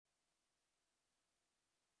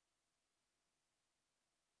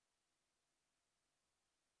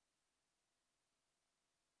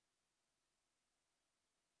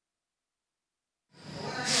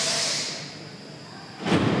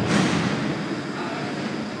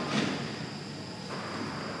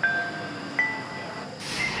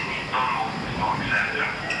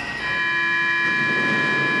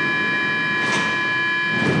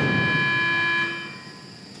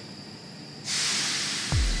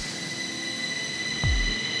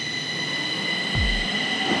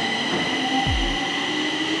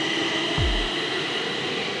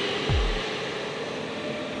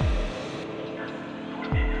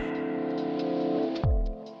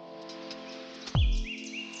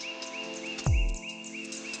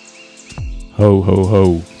Ho, ho,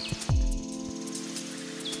 ho.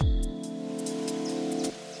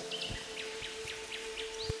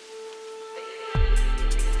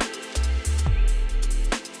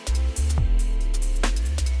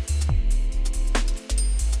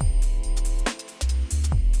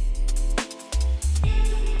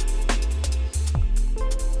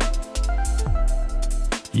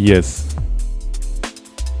 Yes.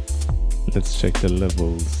 Let's check the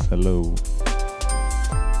levels. Hello.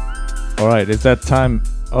 Alright, it's that time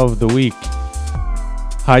of the week.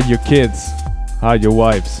 Hide your kids, hide your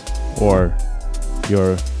wives, or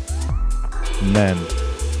your men.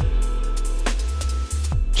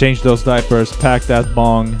 Change those diapers, pack that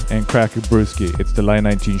bong, and crack a brewski. It's the Line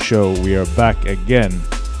 19 show. We are back again.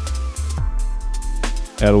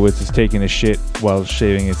 L-Wiz is taking a shit while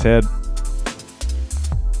shaving his head.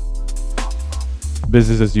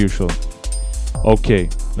 Business as usual. Okay,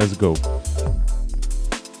 let's go.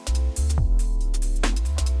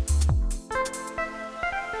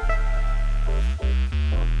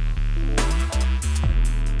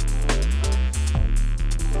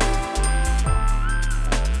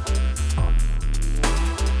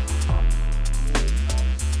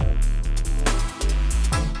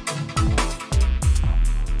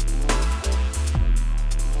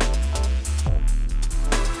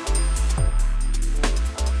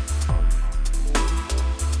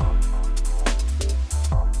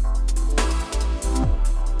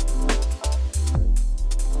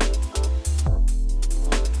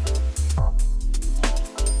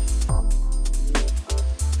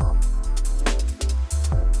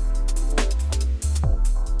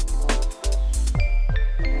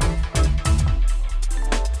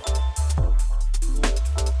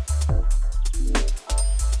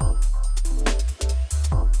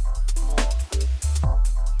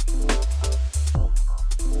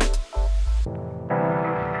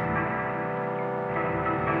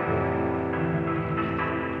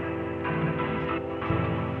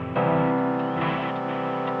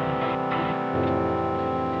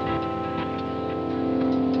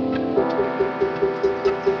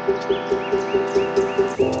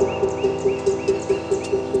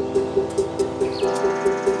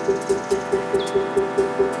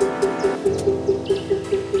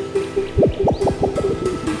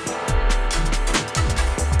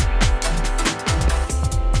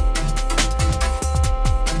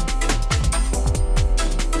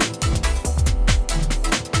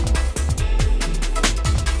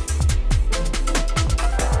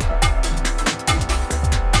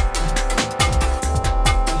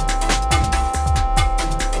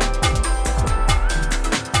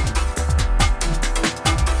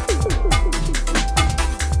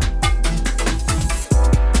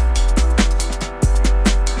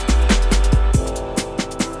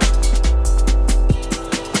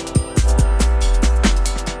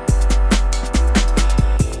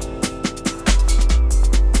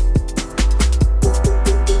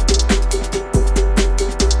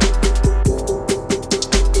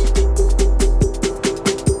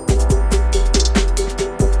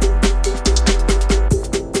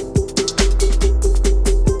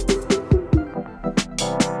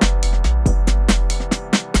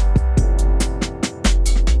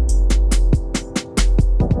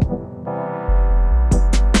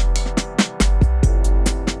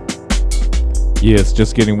 Yes,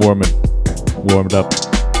 just getting warmed up.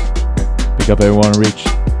 Pick up everyone, Rich.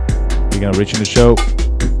 We're gonna reach in the show.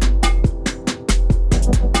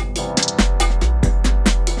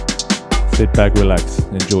 Sit back, relax,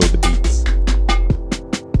 enjoy the beats.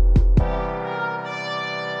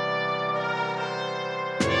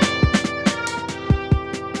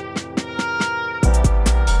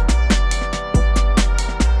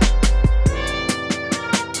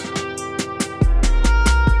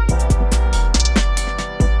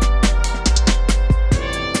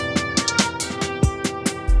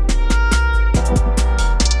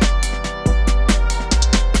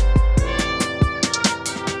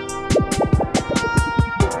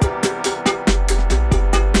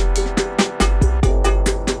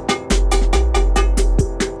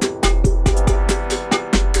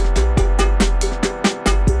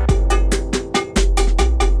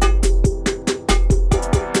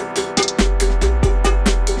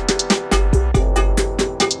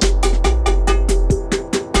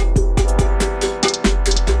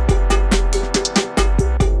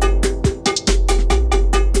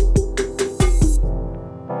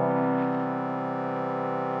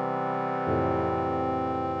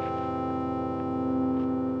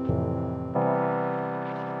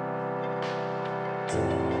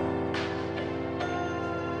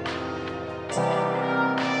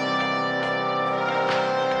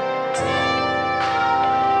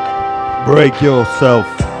 Break yourself,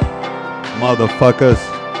 motherfuckers.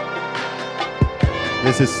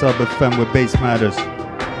 This is Sub FM where bass matters.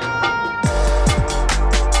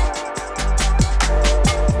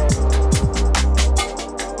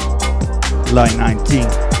 Line 19.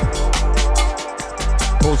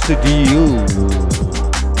 Posted to you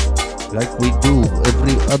like we do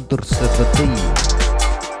every other Saturday.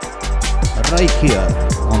 Right here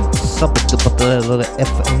on Sub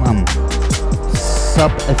FM.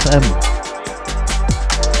 Sub FM.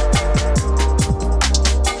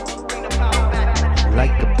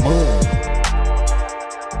 Like a moon.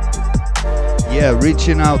 Yeah,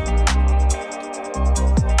 reaching out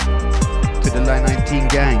to the Line 19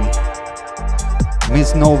 gang.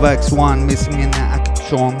 Miss Novak's one missing in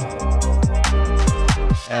action.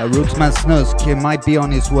 Rootsman Snusk, he might be on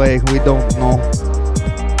his way, we don't know.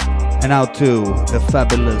 And out to the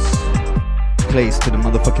fabulous place to the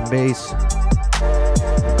motherfucking base.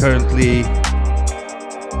 Currently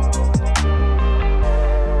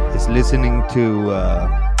is listening to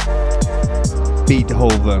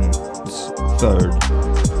Beethoven's Third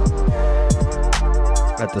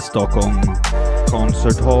at the Stockholm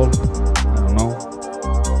Concert Hall. I don't know.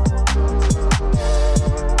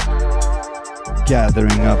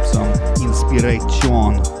 Gathering up some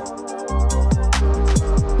inspiration.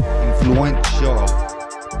 Influential,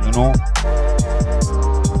 you know.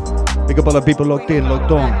 Big up all the people locked in,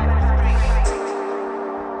 locked on.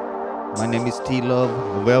 My name is T-Love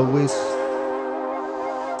of L-Wiz,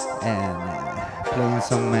 and playing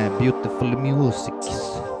some beautiful music.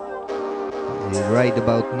 Right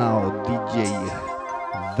about now, DJ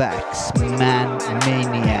Vax Man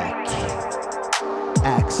Maniac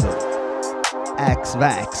Axel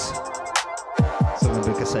X-Vax, som jag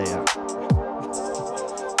brukar säga.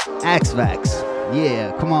 X-Vax,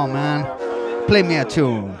 yeah, come on man, play me a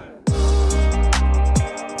tune.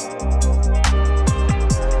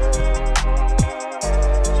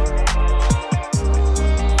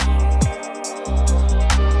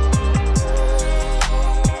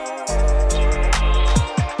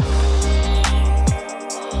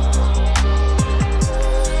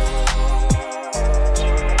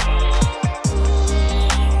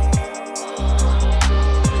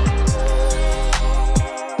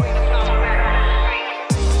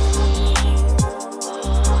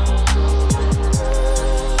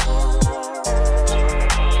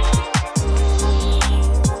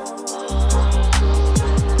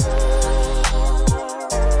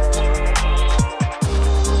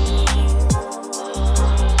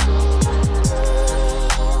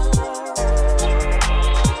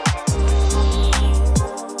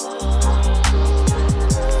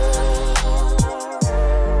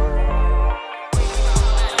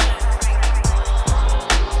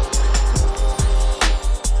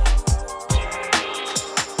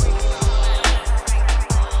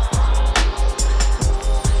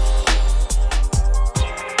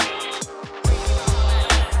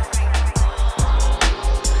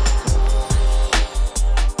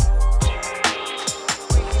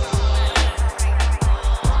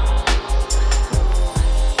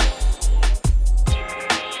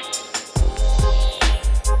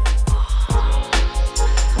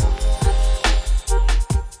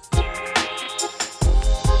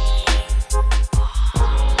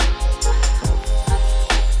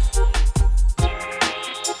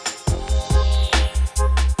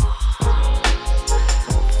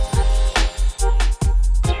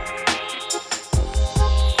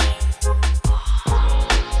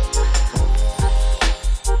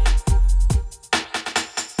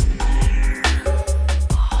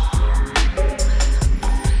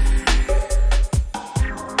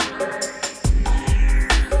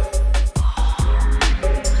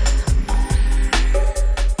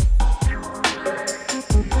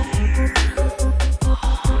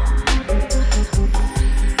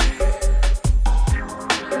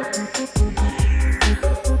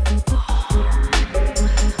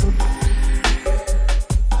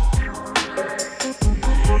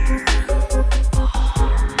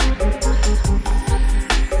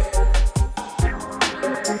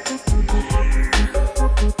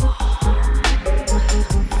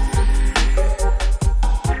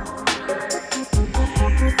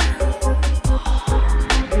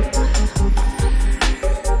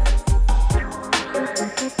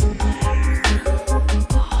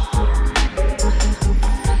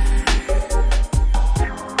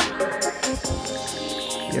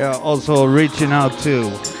 Yeah, also reaching out to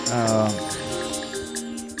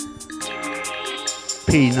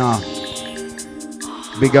Pina.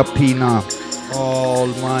 Big up Pina.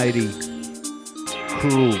 Almighty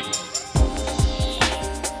crew.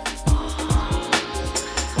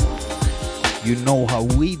 You know how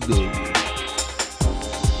we do.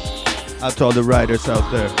 Out to all the riders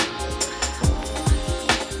out there,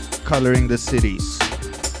 coloring the cities.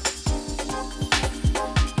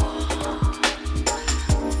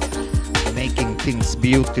 Making things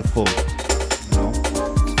beautiful, you know.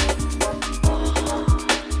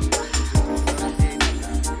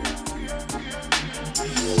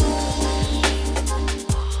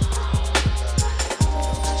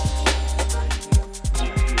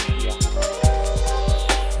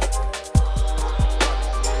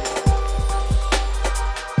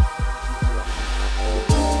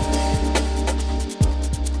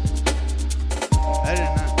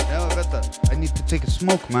 Take a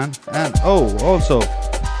smoke, man. And also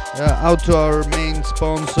out to our main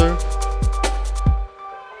sponsor,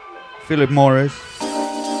 Philip Morris,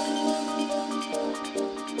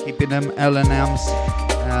 keeping them L&M's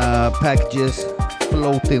packages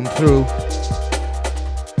floating through.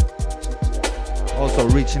 Also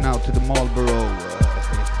reaching out to the Marlboro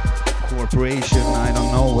Corporation. I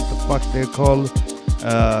don't know what the fuck they're called.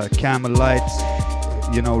 Camel Lights.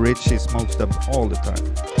 You know, Richie smokes them all the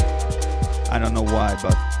time. I don't know why,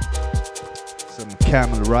 but some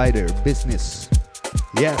Camel Rider business.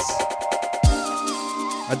 Yes.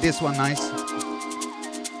 This one nice.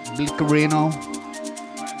 Blicarino.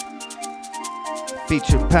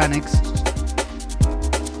 Feature Panics.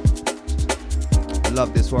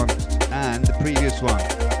 Love this one. And the previous one.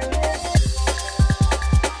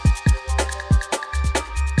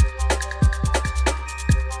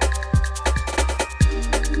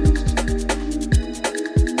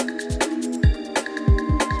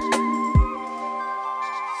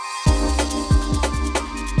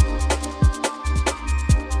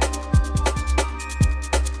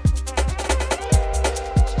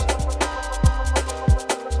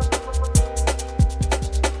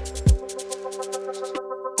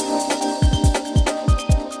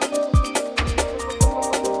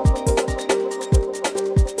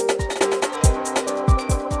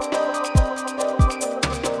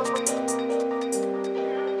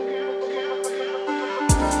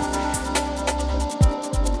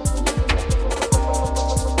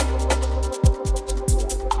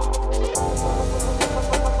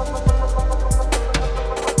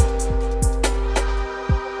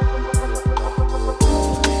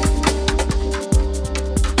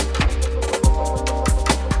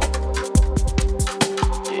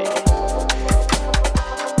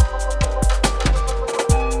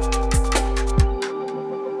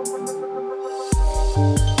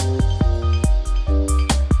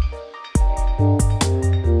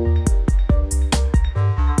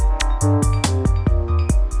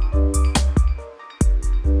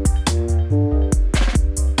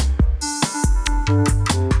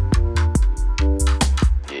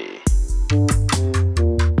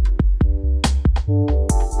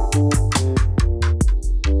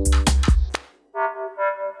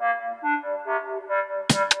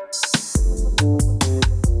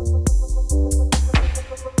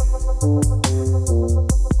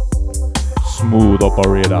 Smooth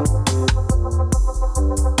operator.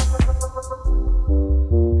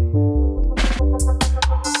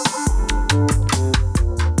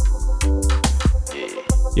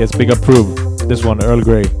 Yes, big approve. This one, Earl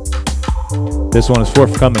Grey. This one is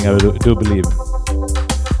forthcoming, I do believe.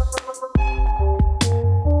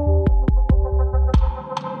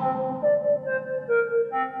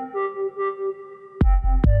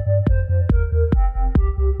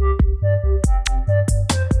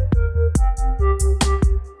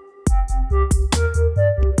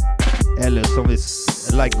 Eller som vi,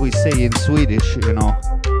 like we say in Swedish, you know,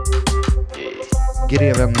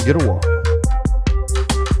 greven grå.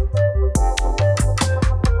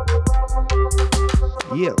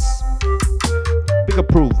 Yes. Big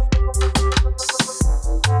approve.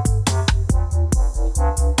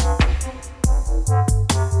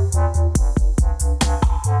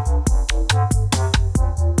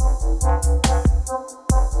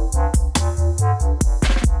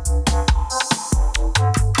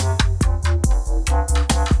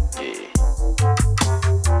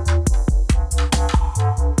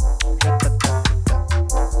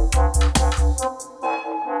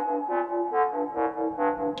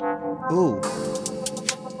 Ooh.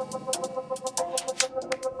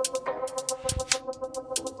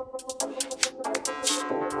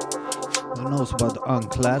 Who knows about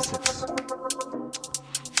unclassics?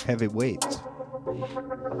 Heavyweight.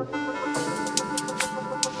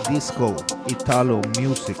 Disco, Italo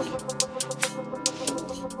music.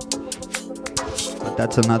 But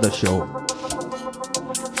that's another show.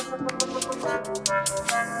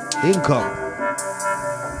 Income.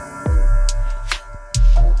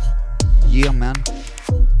 yeah, man.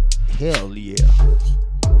 Hell yeah.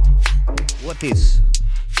 What is?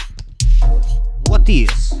 What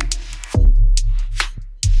is?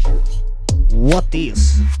 What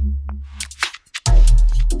is?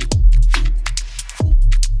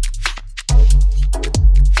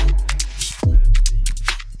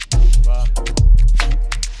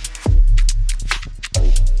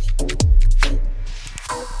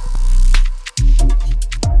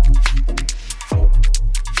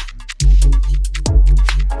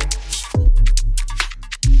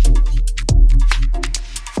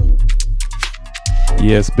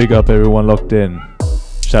 Yes, big up everyone locked in.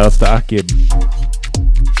 Shoutouts to Akib.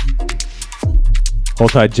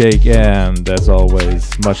 Hold tight Jake, and as always,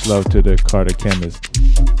 much love to the Carter Chemist.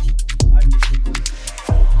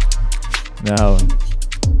 Now,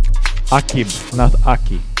 Akib, not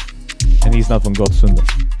Aki. And he's not from Gottsunda.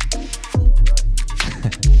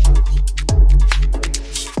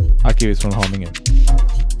 Akib is from Haninge.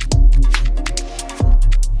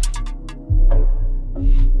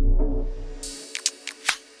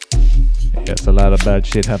 Yes, a lot of bad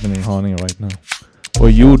shit happening in Haninge right now.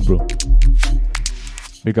 Or Jord, bro.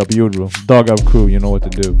 Big up Jord, bro. Dog out crew, you know what to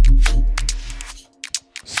do.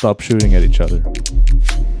 Stop shooting at each other.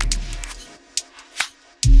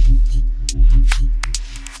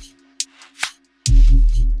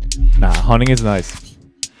 Nah, Haninge is nice.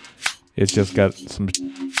 It's just got some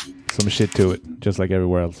shit to it, just like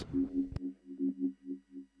everywhere else.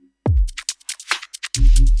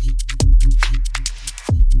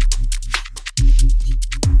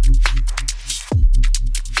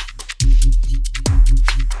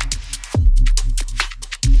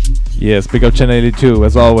 Yes, big up Channel 82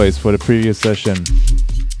 as always for the previous session.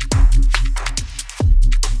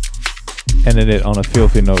 Ended it on a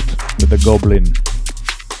filthy note with the Goblin.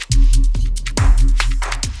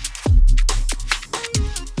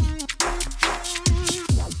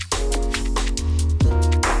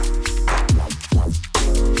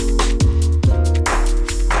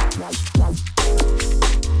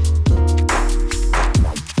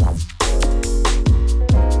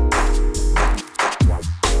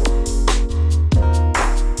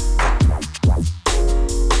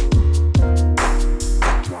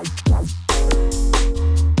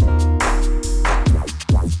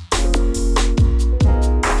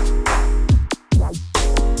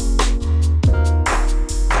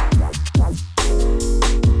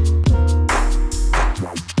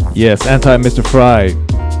 Yes, anti-Mr. Fry.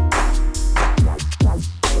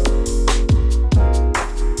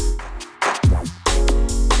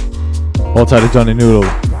 Hold tight to Johnny Noodle.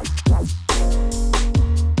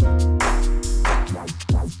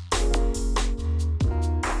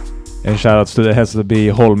 And shoutouts to the Hessel B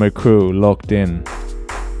Holmer crew locked in.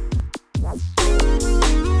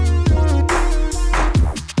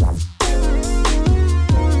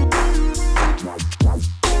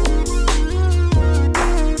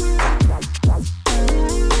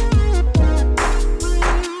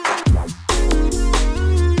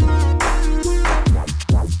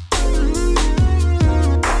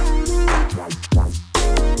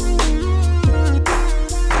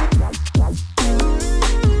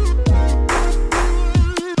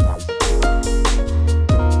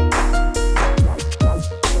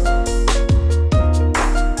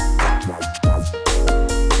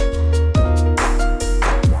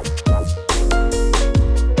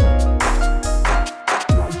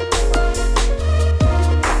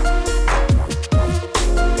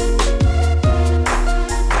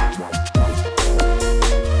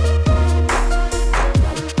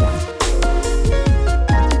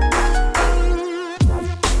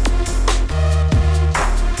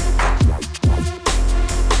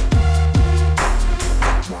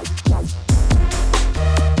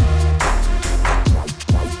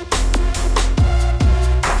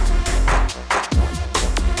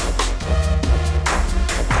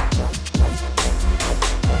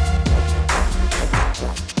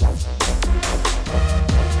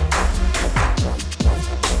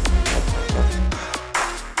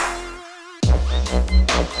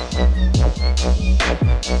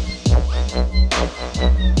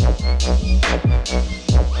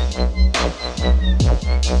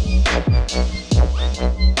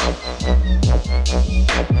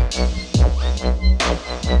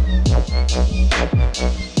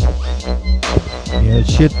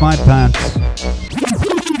 Shit my pants.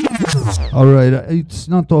 Alright, it's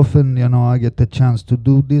not often, I get the chance to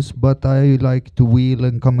do this, but I like to wheel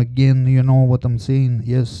and come again, you know what I'm saying?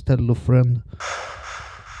 Yes, tell a friend.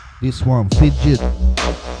 This one, Fidget.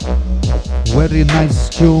 Very nice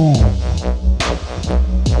tune.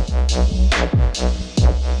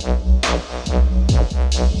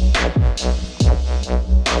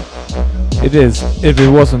 It is, if it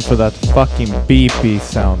wasn't for that fucking beepy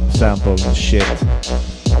sound sample and shit.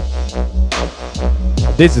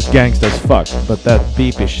 This is gangsta as fuck, but that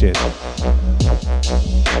beepy shit.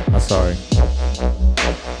 I'm sorry.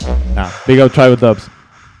 Nah, big up Tribal Dubs.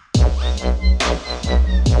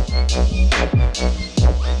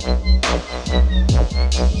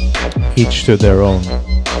 Each to their own.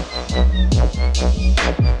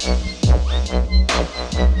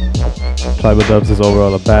 Tribal Dubs is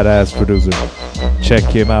overall a badass producer. Check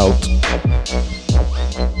him out.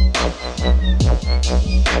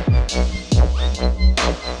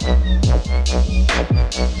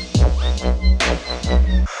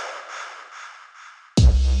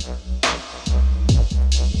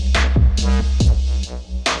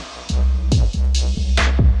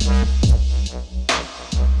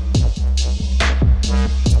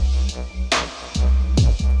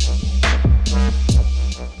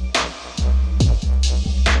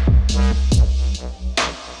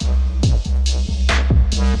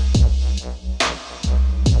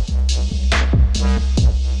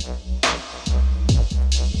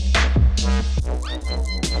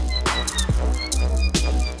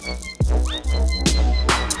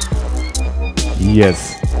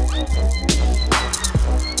 Yes.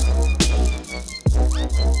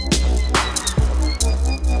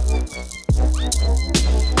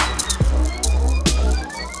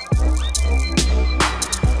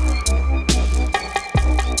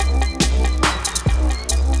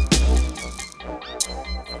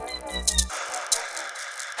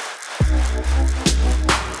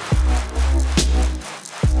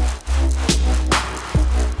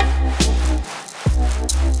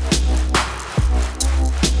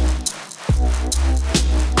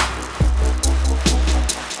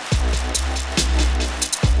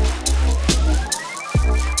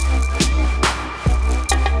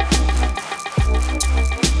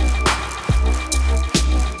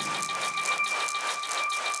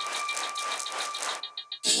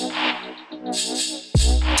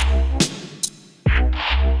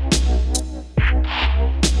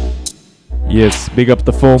 Yes, big up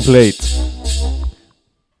the foam plate.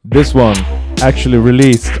 This one actually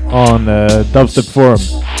released on Dubstep Forum.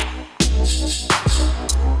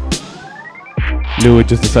 Louis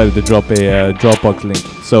just decided to drop a Dropbox link.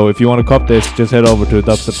 So if you want to cop this, just head over to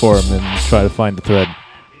Dubstep Forum and try to find the thread.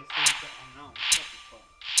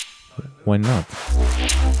 Why not?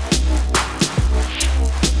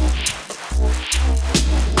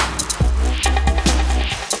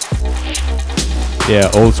 Yeah,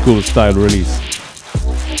 old school style release.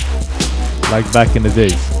 Like back in the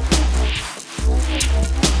days.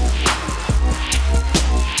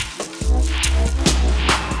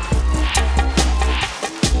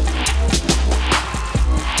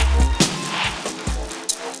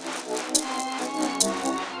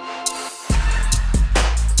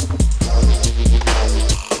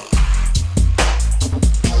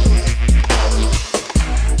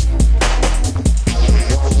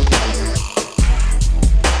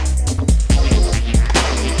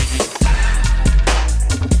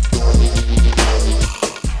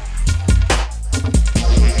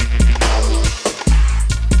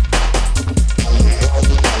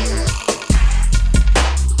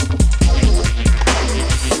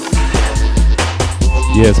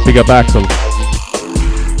 Yes, big up Axel.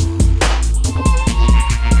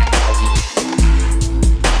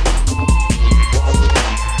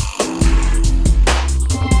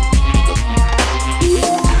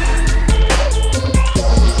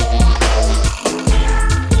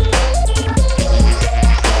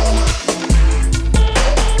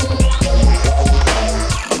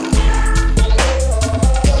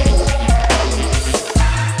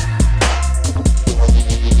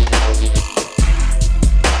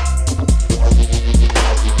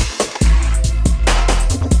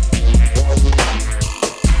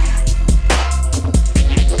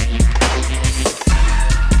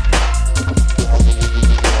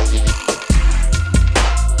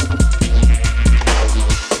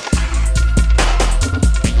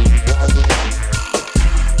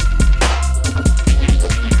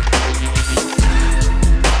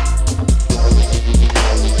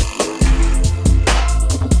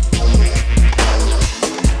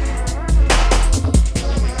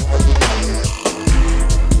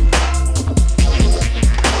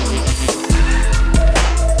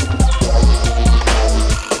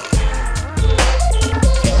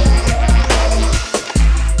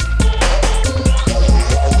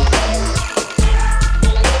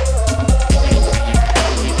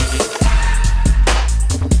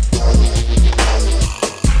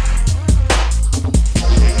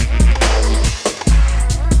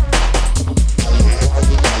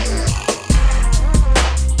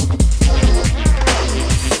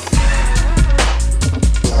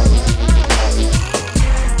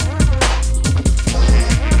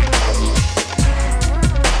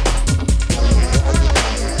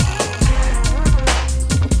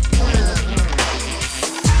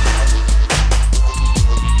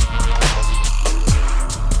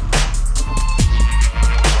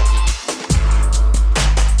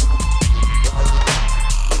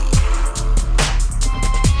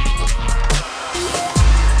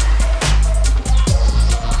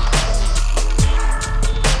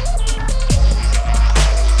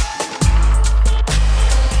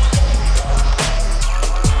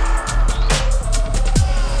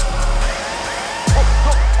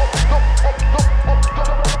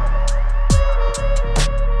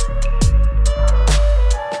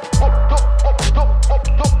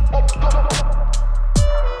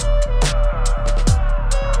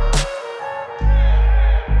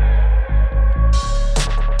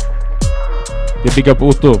 big up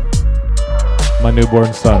Otto, my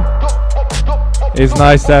newborn son. It's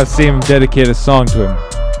nice to have Sim dedicate a song to him.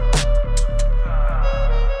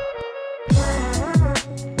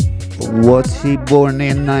 Was he born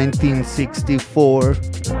in 1964?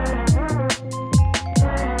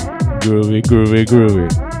 Groovy, groovy,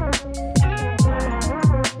 groovy.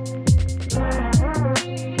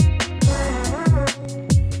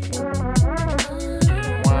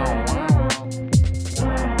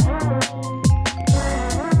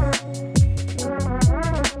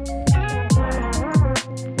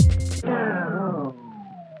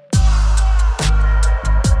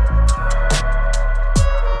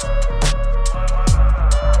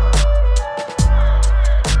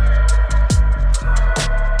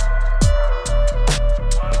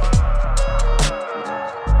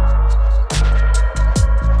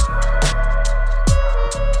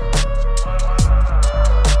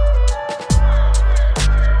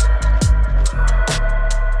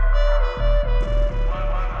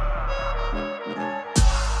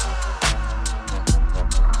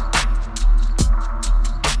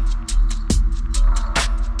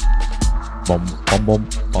 Bum, bum, bum,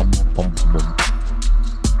 bum, bum, bum.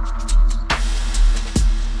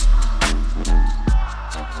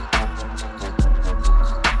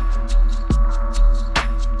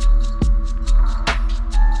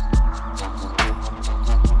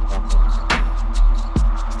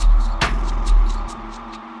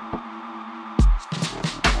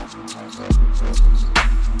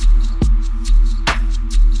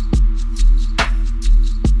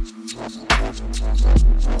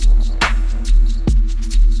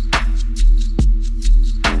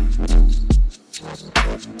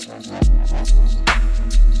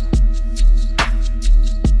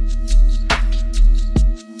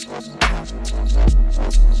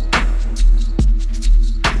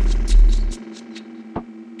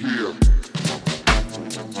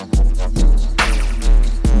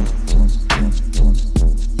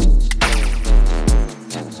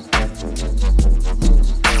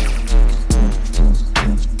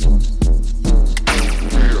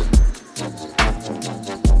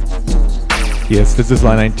 Yes, this is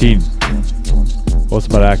line 19. Also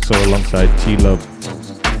by Axel alongside T-Love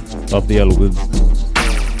of the L-Wiz.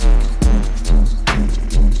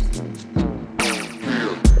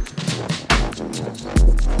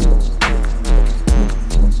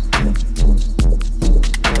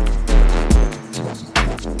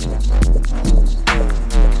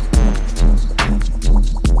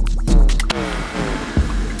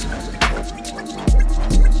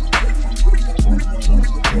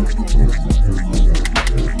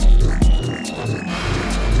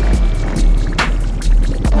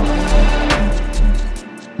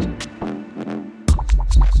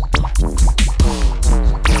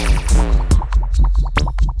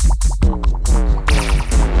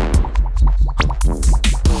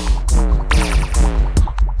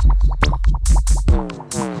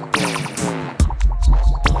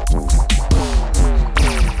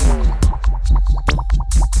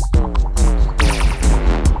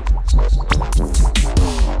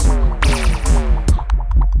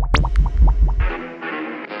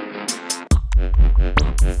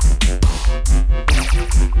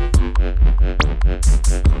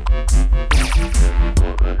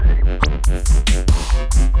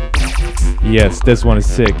 Yes, this one is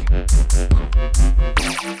sick.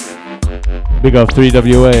 Big up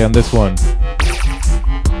 3WA on this one.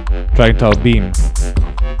 Dragon Tall Beam.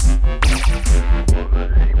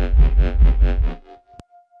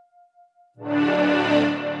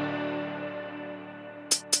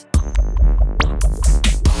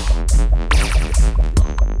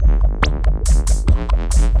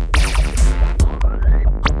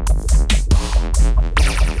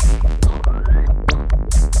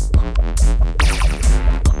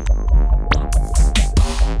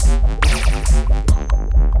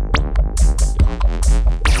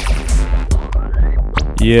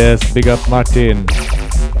 Yes, big up Martin.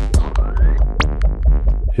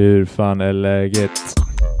 Hur fan är läget?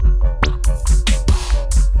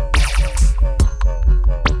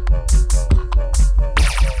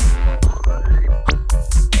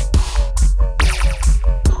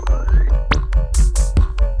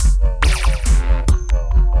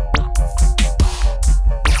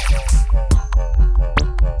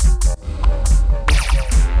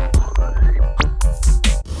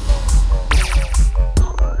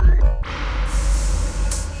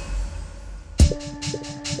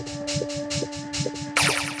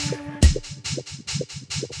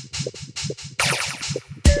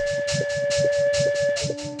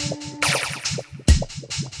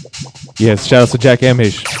 Yes, shout out to Jack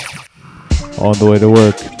Amish on the way to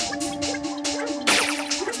work.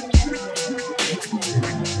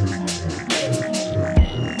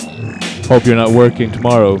 Hope you're not working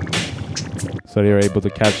tomorrow, so you're able to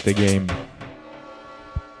catch the game.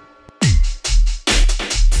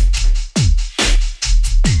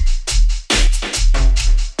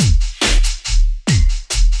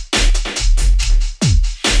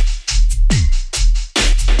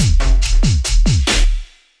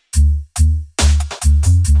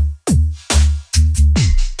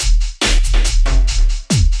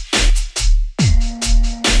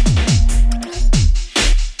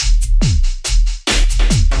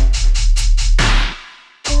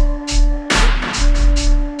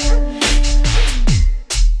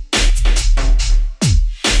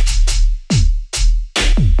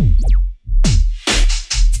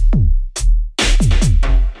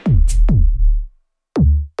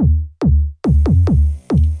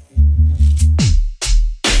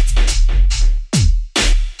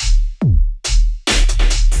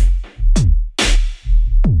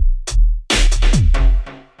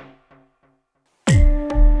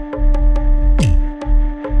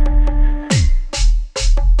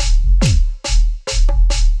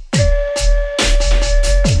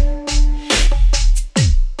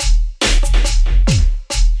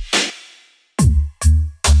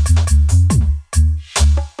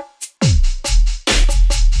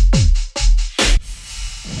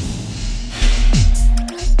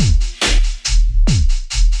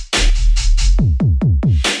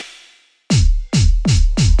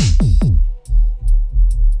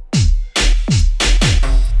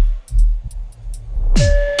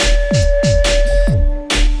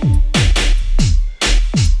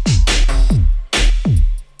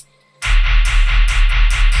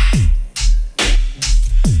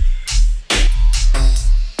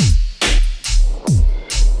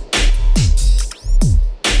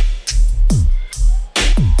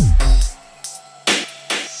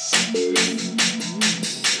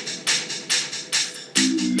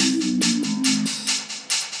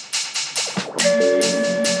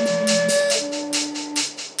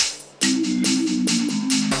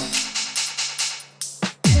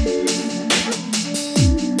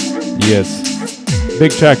 Yes.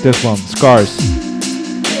 Big track this one. Scars.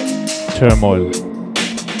 Turmoil.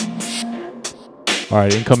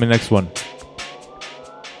 Alright, incoming next one.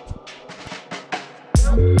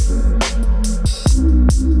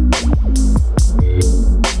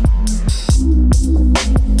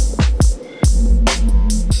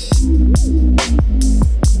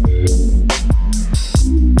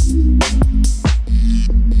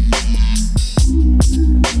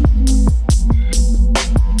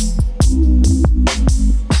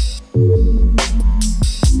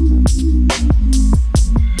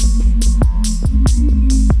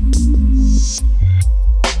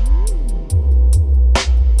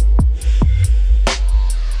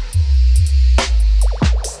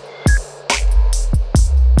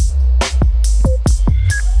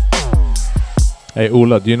 Hey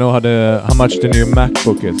Ola, do you know how much the new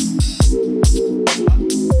MacBook is?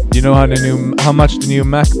 Do you know how much the new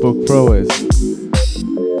MacBook Pro is?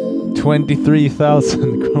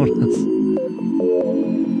 23,000 kronas.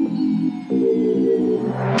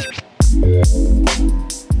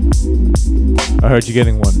 I heard you're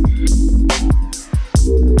getting one.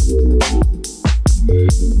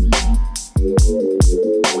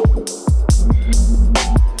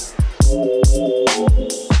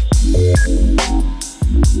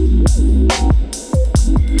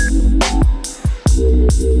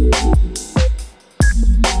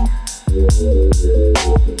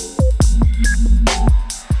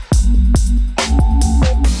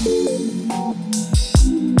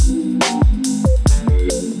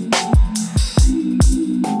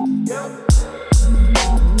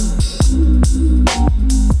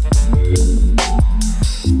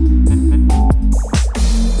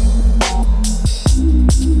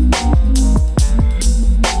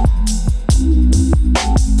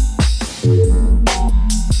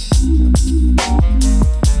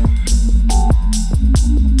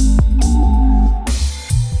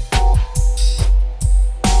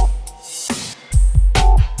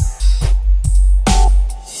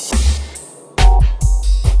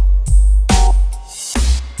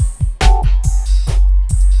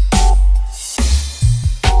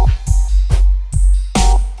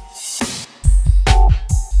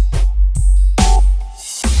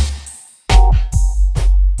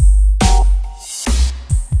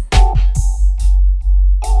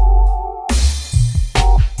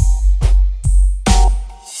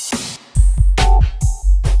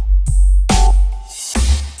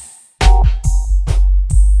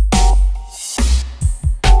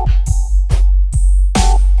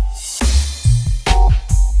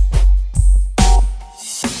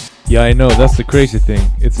 Yeah, I know, that's the crazy thing.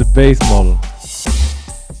 It's a base model.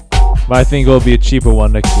 But I think it'll be a cheaper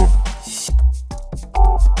one next year.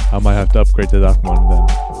 I might have to upgrade to that one then.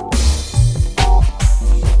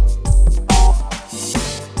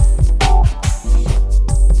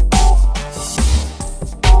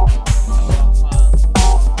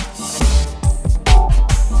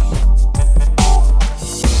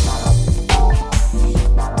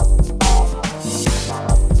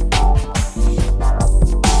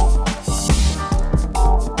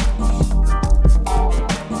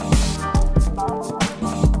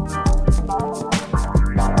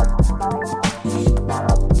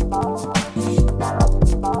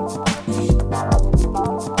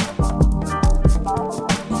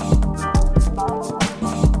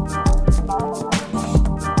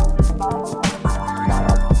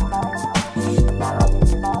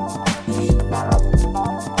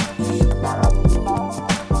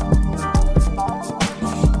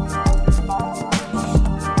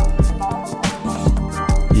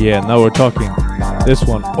 Yeah, now we're talking. This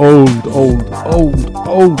one, old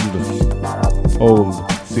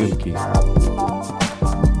silky.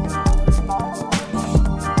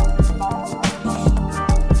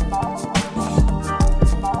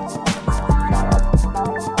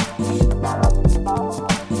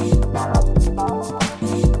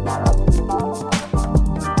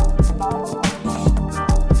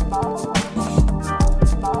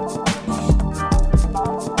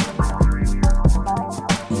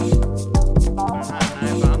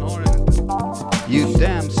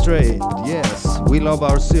 We love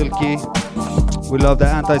our silky. We love the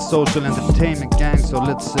antisocial entertainment gang, so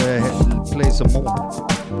let's play some more.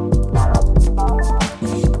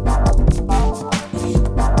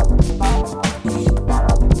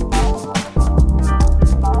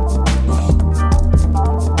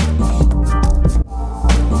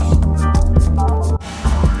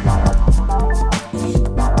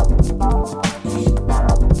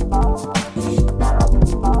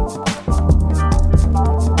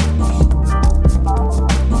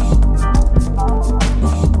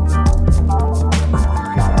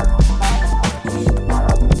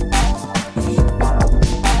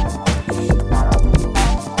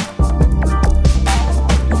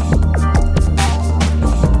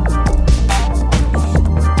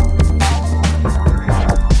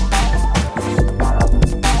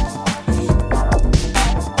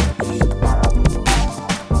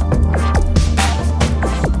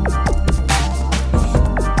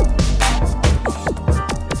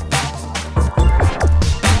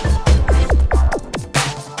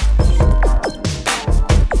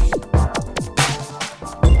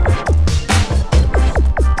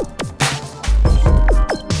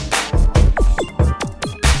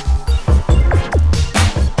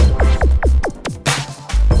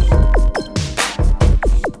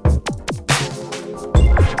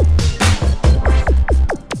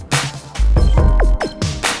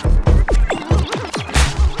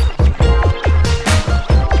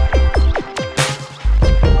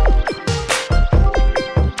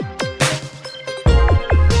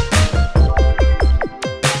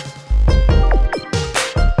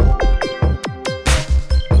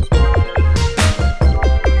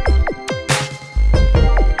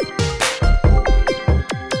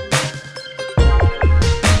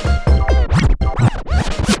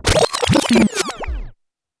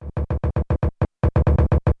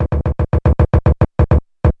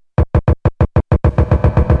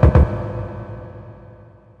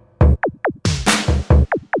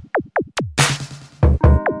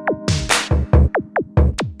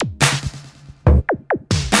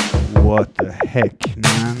 What the heck,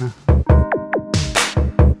 man?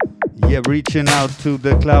 Yeah, reaching out to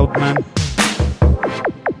the cloud, man.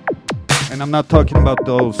 And I'm not talking about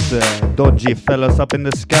those dodgy fellas up in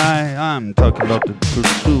the sky. I'm talking about the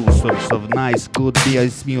producers of nice, good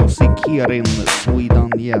bass music here in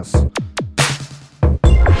Sweden, yes.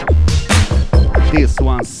 This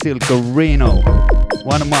one's Silco Reno.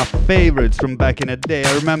 One of my favorites from back in the day,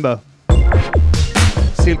 I remember.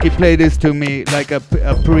 Silky played this to me like a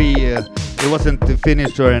pre, it wasn't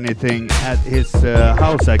finished or anything, at his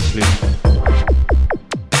house actually.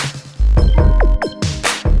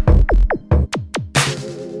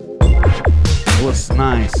 It was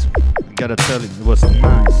nice, I gotta tell you, it was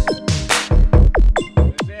nice.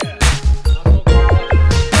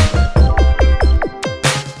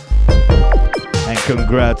 And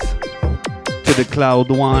congrats to the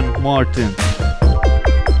Cloud One, Martin.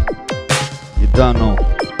 You don't know.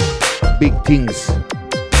 Big things.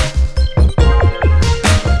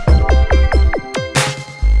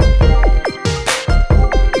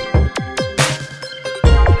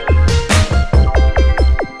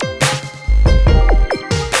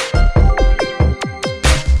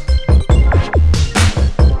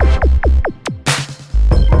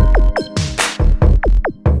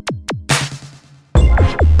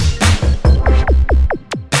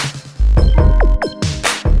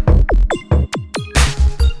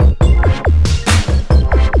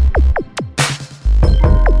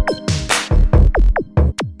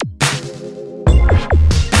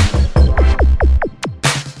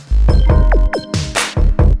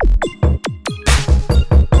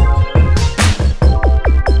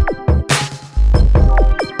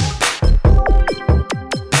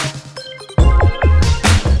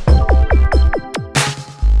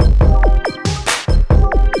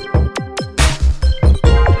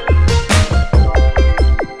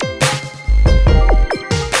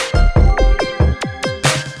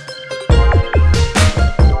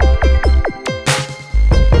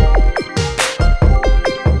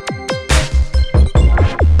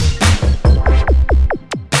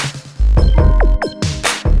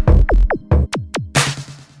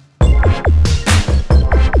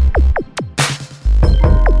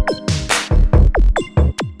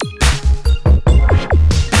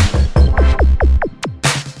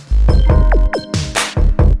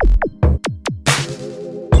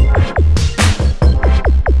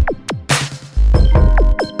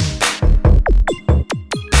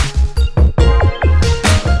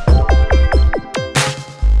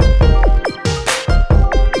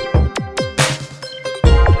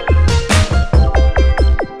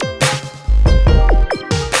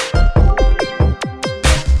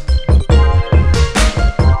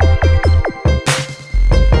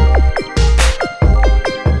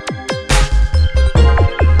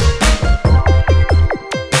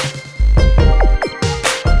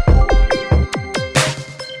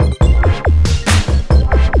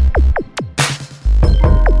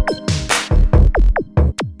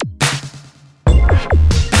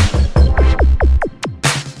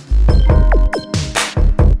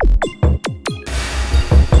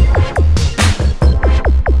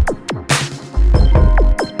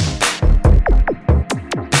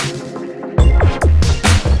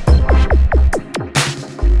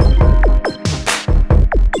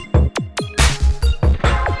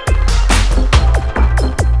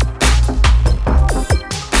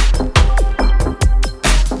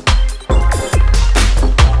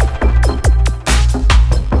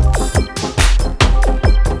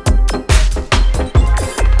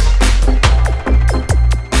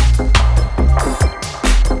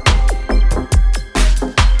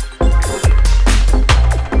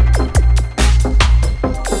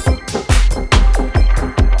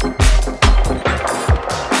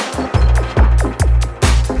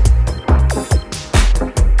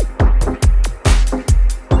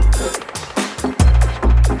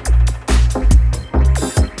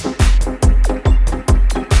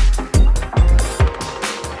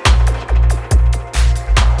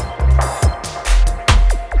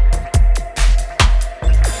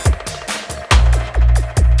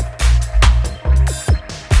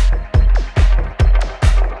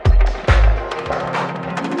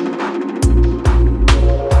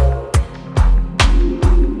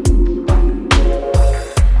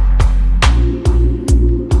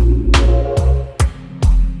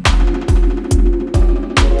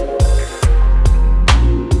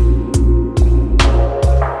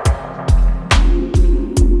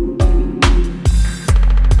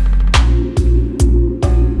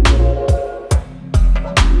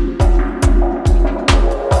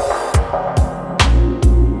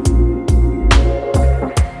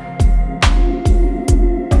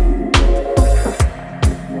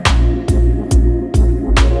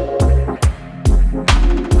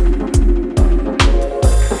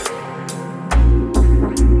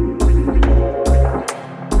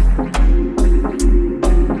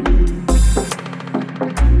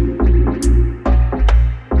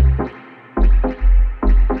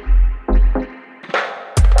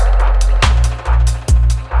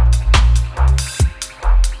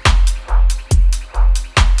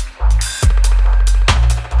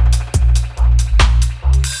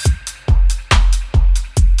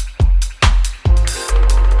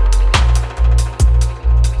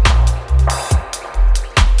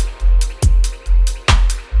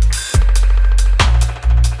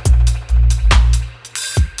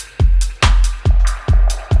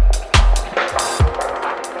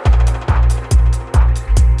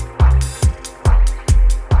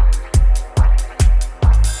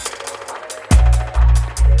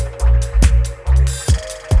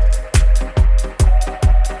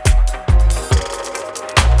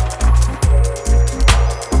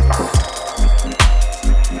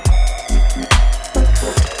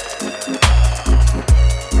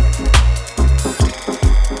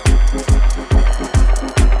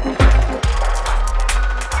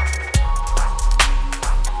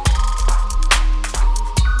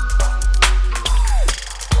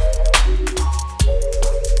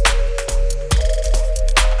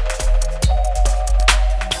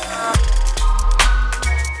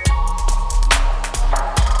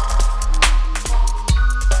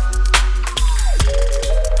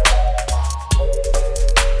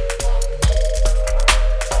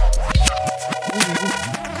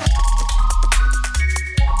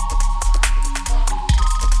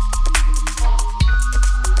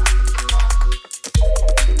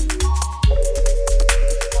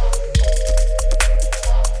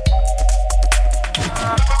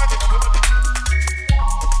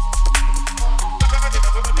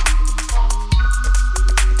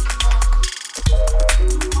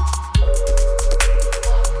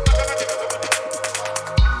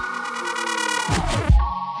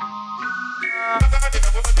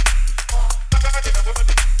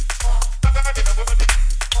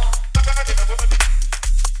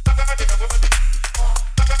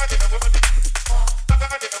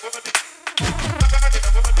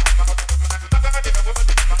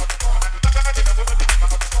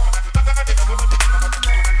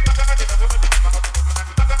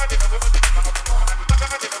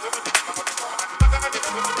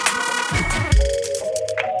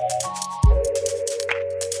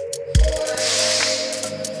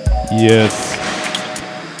 Yes.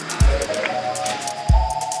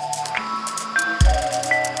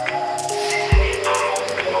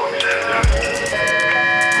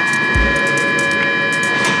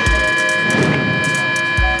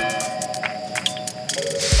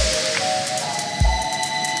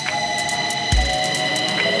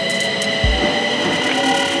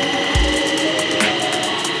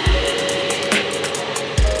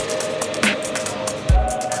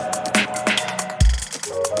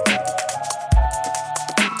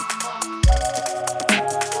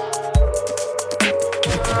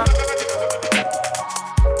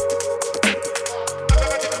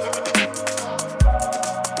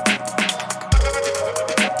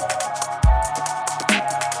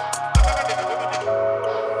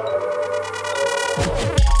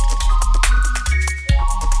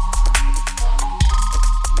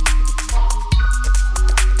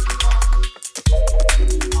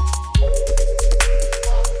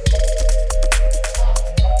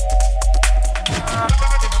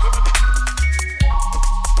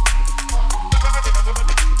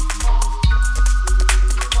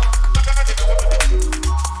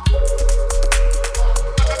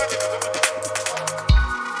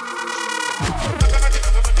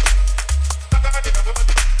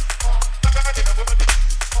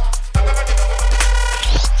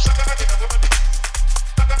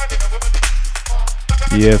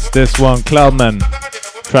 Yes, this one, Cloudman,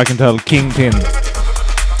 track entitled Kingpin.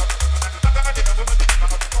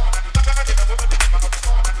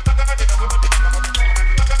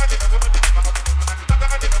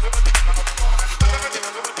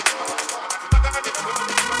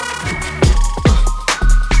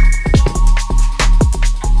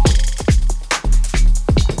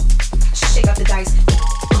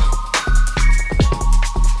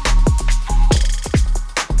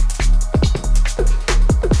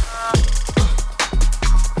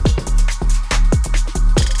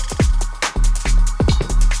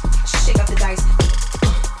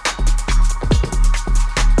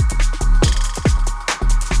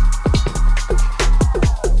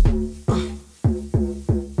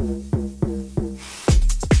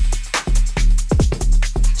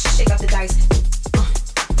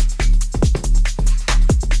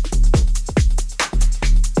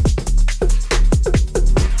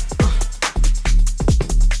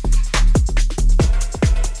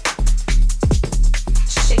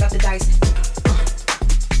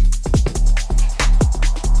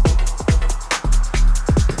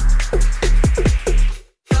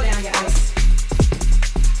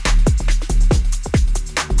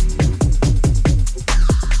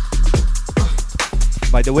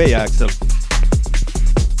 By the way, Axel,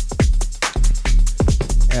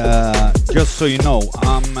 just so you know,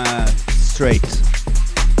 I'm straight.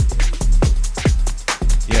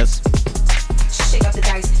 Yes. Shake up the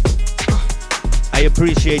dice. I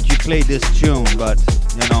appreciate you play this tune, but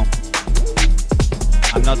you know,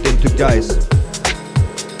 I'm not into guys.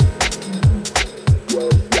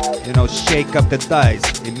 You know, shake up the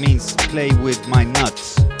dice. It means play with my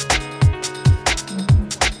nuts.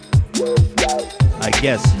 I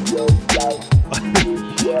guess.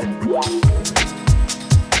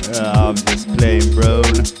 I'm just playing, bro.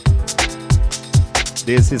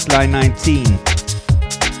 This is Line 19,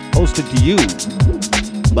 hosted to you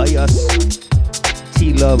by us,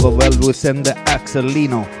 T-Love of L-Wiz and the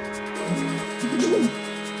Axelino.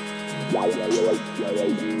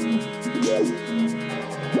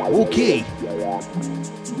 Okay.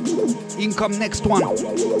 Income next one.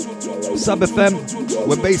 Sub FM,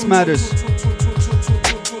 where bass matters.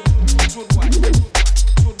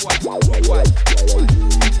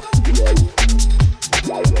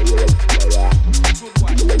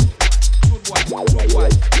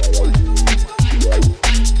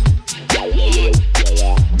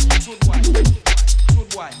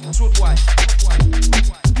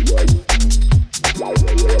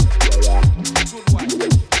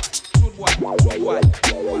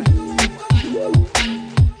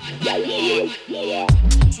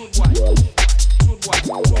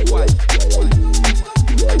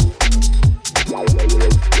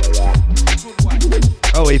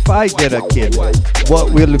 Oh, if I get a kid,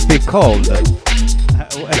 what will it be called?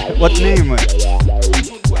 What name?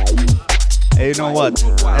 Hey, you know what?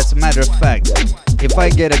 As a matter of fact, if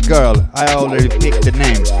I get a girl, I already picked the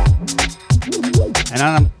name.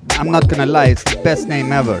 And I'm not gonna lie, it's the best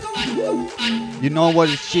name ever. You know what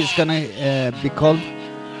she's gonna be called?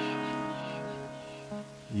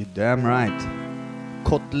 You damn right.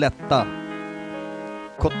 Kotletta.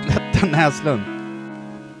 Kotletta Näslund.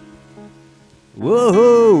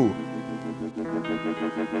 Woohoo!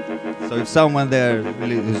 So if someone there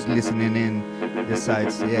who's listening in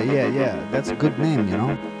decides, yeah, that's a good name, you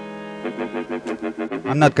know.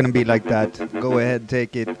 I'm not gonna be like that. Go ahead,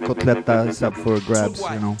 take it. Kotletta is up for grabs,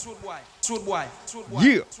 you know.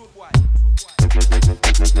 Yeah!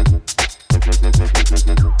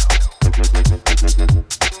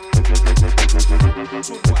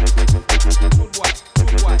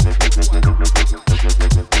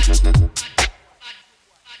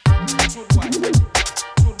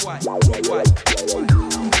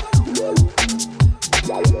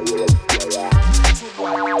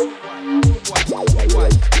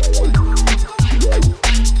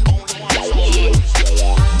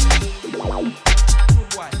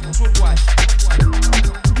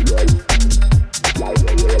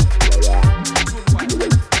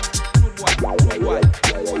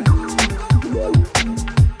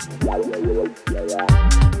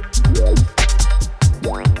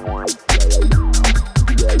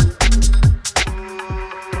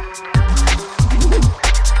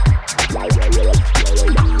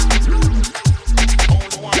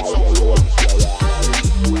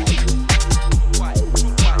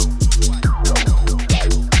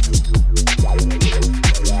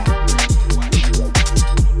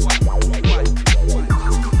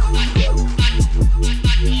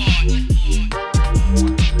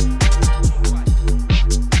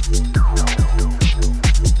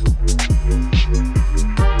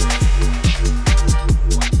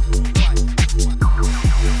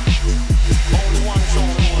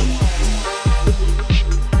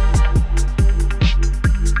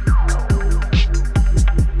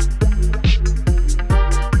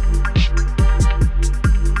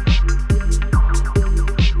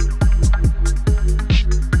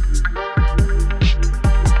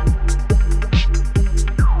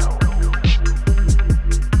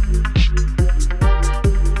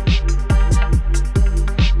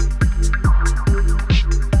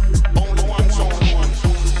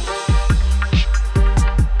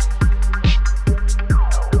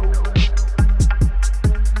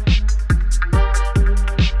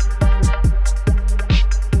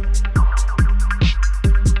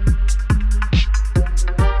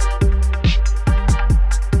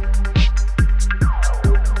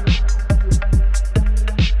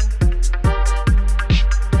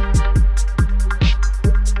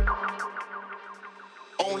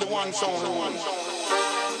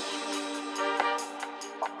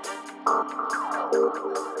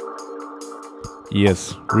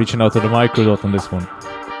 Yes, reaching out to the micro dot on this one.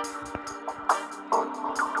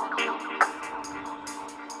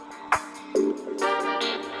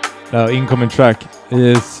 Now, incoming track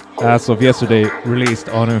is, as of yesterday, released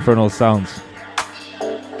on Infernal Sounds.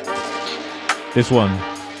 This one,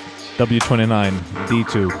 W29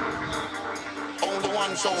 D2.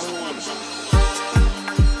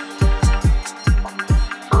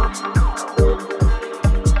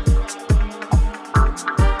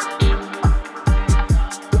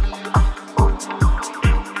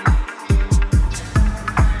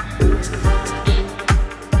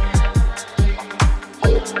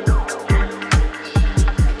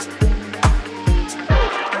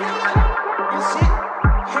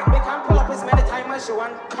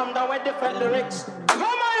 Come down with different lyrics. Come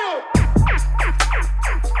on,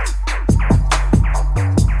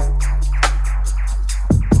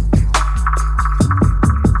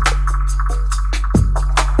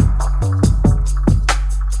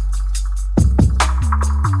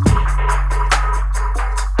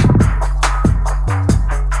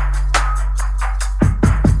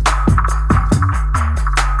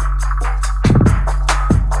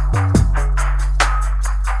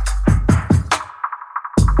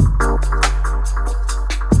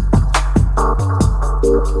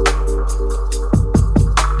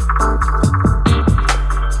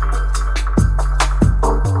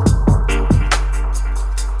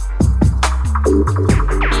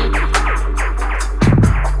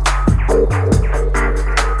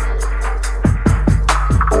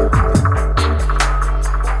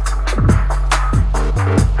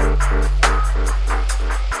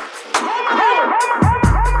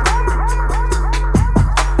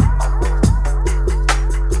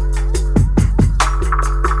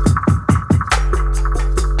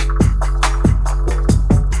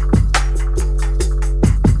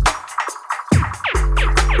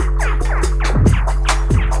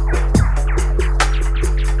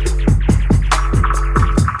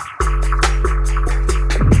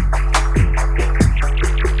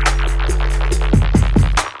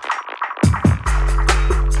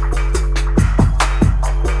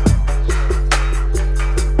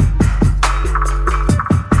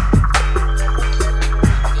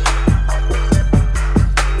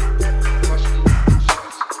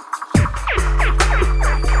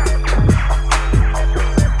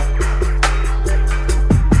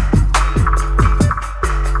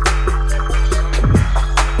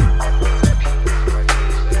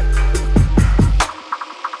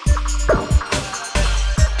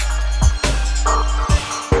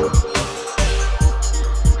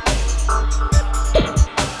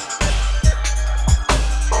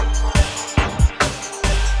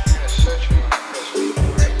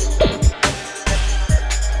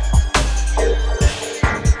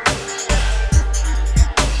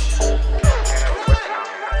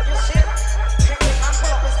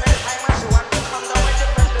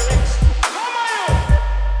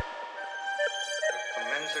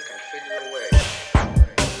 figure a way to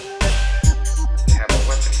have a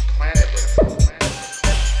weapon planted there.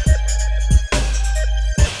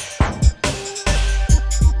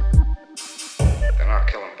 Then I'll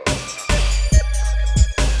kill them both.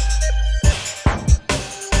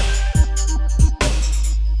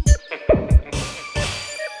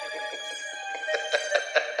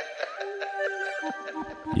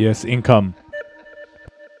 Yes, income.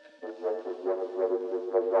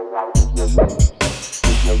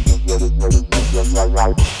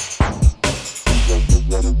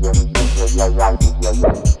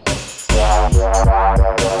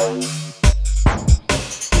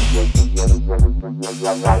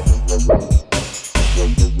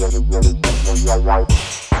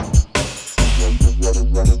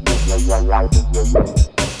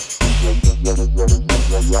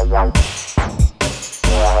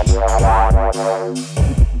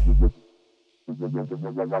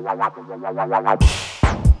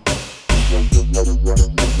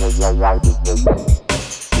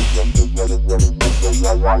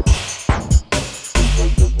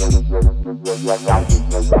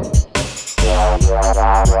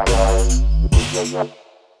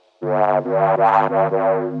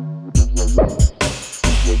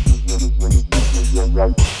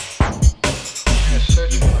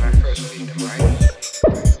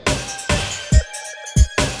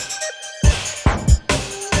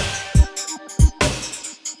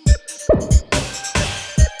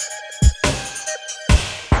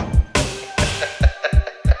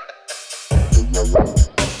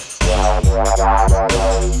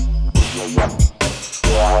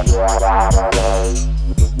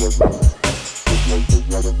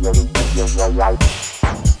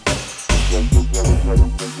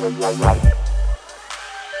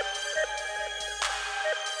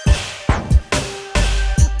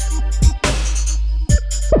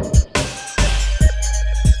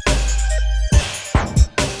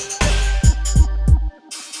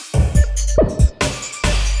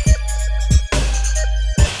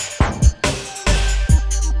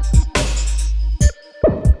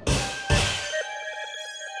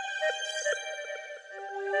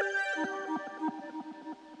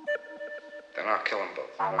 Then I'll kill them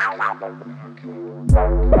both. Then I'll kill them both.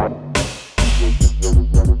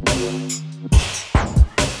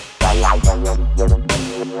 Then I'll kill them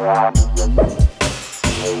both.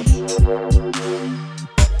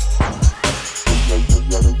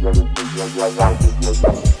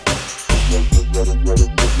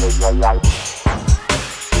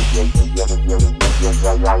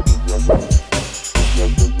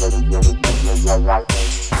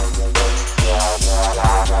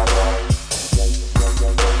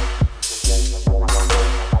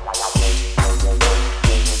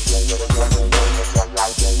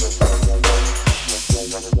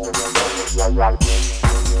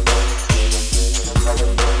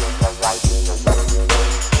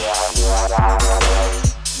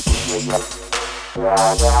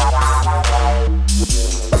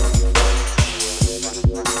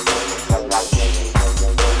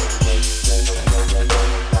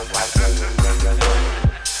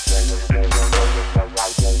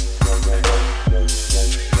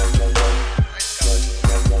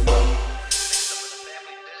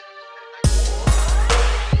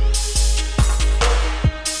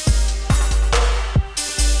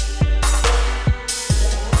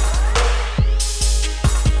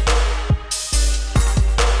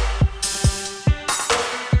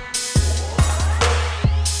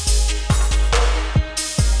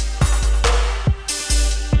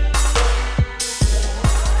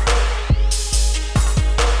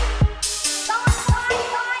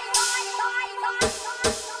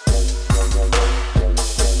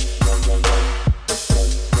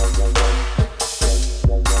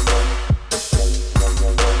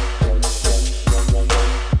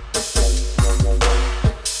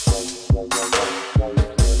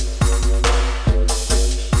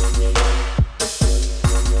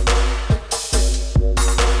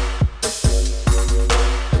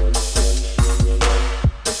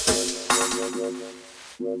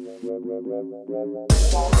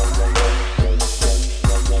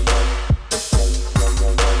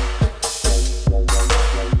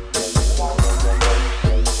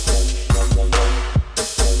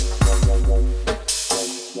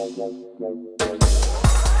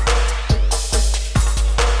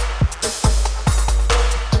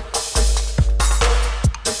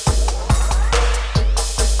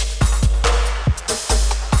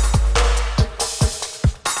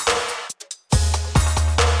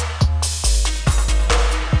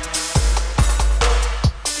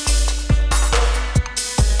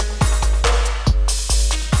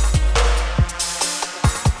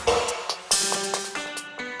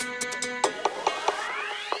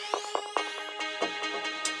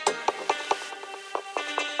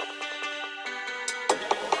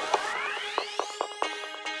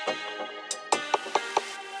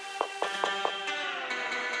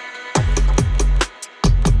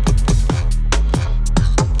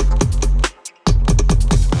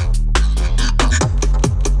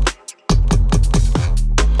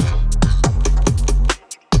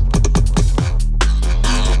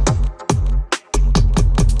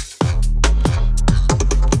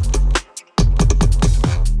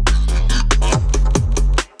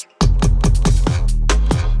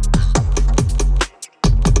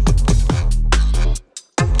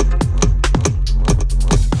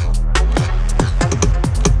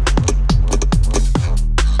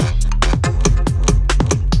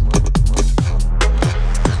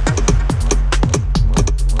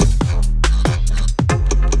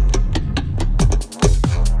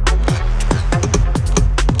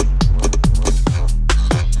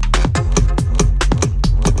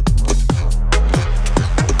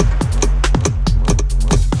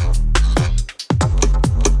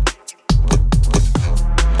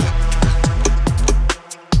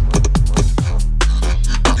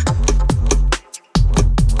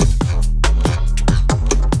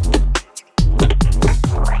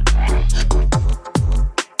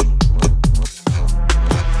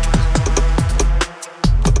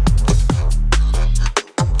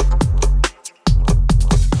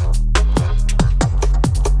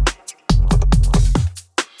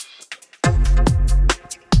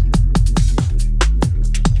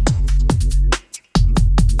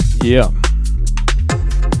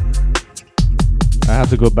 have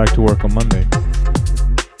to go back to work on Monday.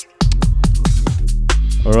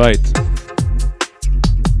 All right.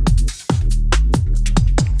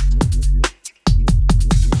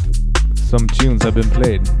 Some tunes have been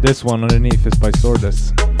played. This one underneath is by Sordes,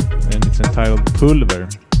 and it's entitled Pulver.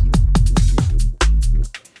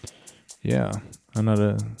 Yeah,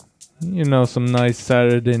 another, some nice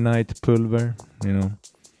Saturday night pulver,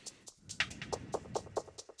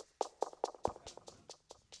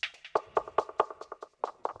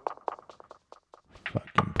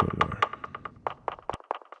 Fucking pulver.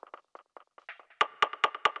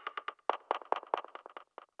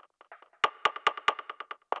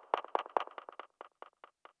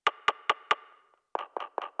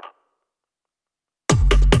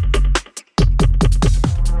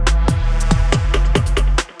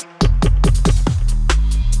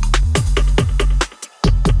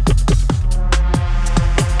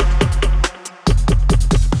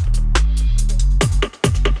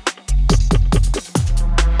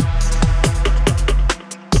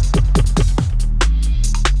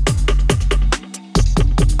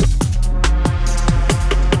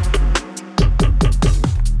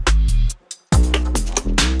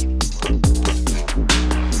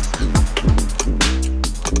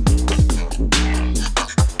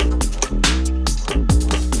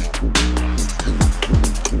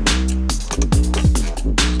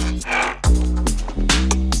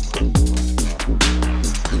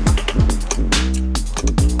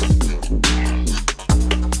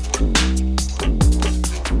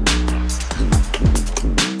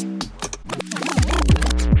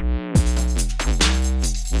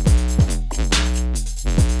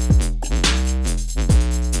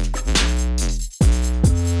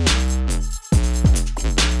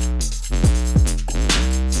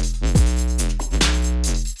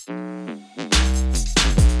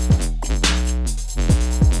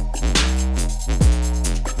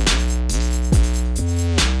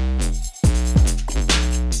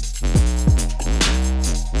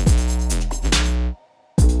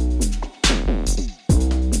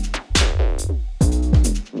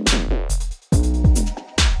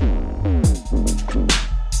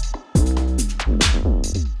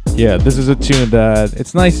 Yeah, this is a tune that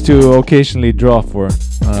it's nice to occasionally draw for.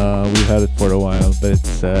 We've had it for a while, but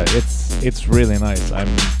it's really nice.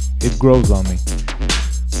 It grows on me.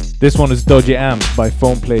 This one is Dodgy Amp by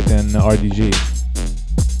Foamplate and RDG.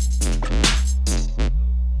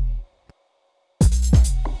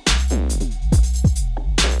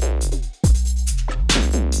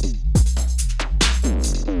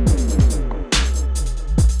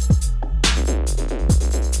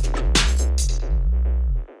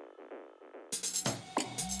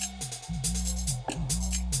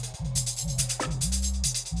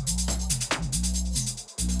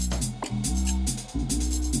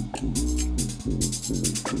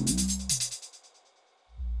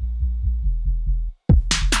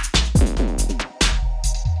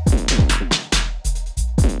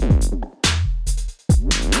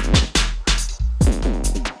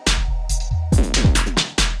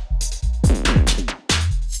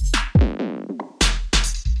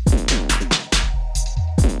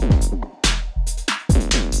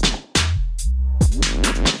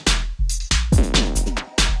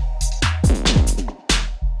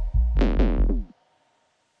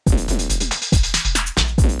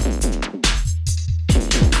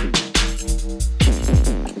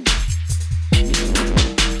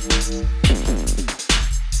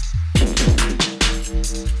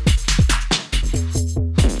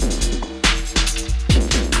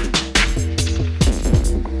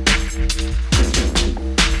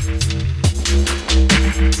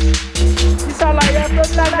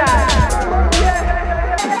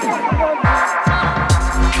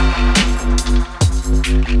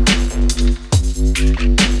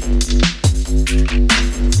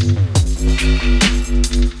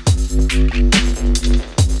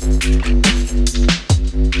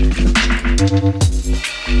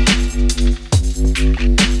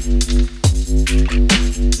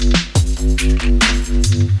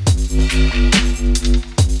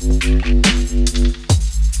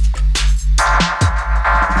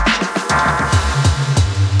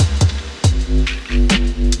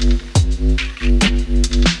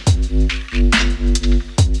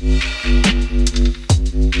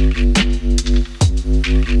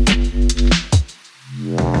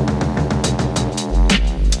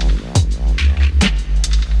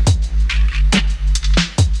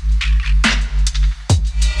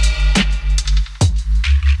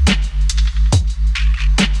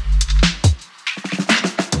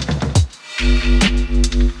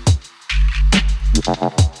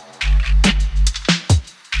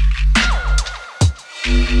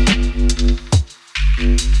 Can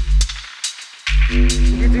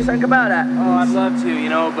you do something about that? Oh, I'd love to, you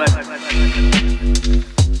know, but.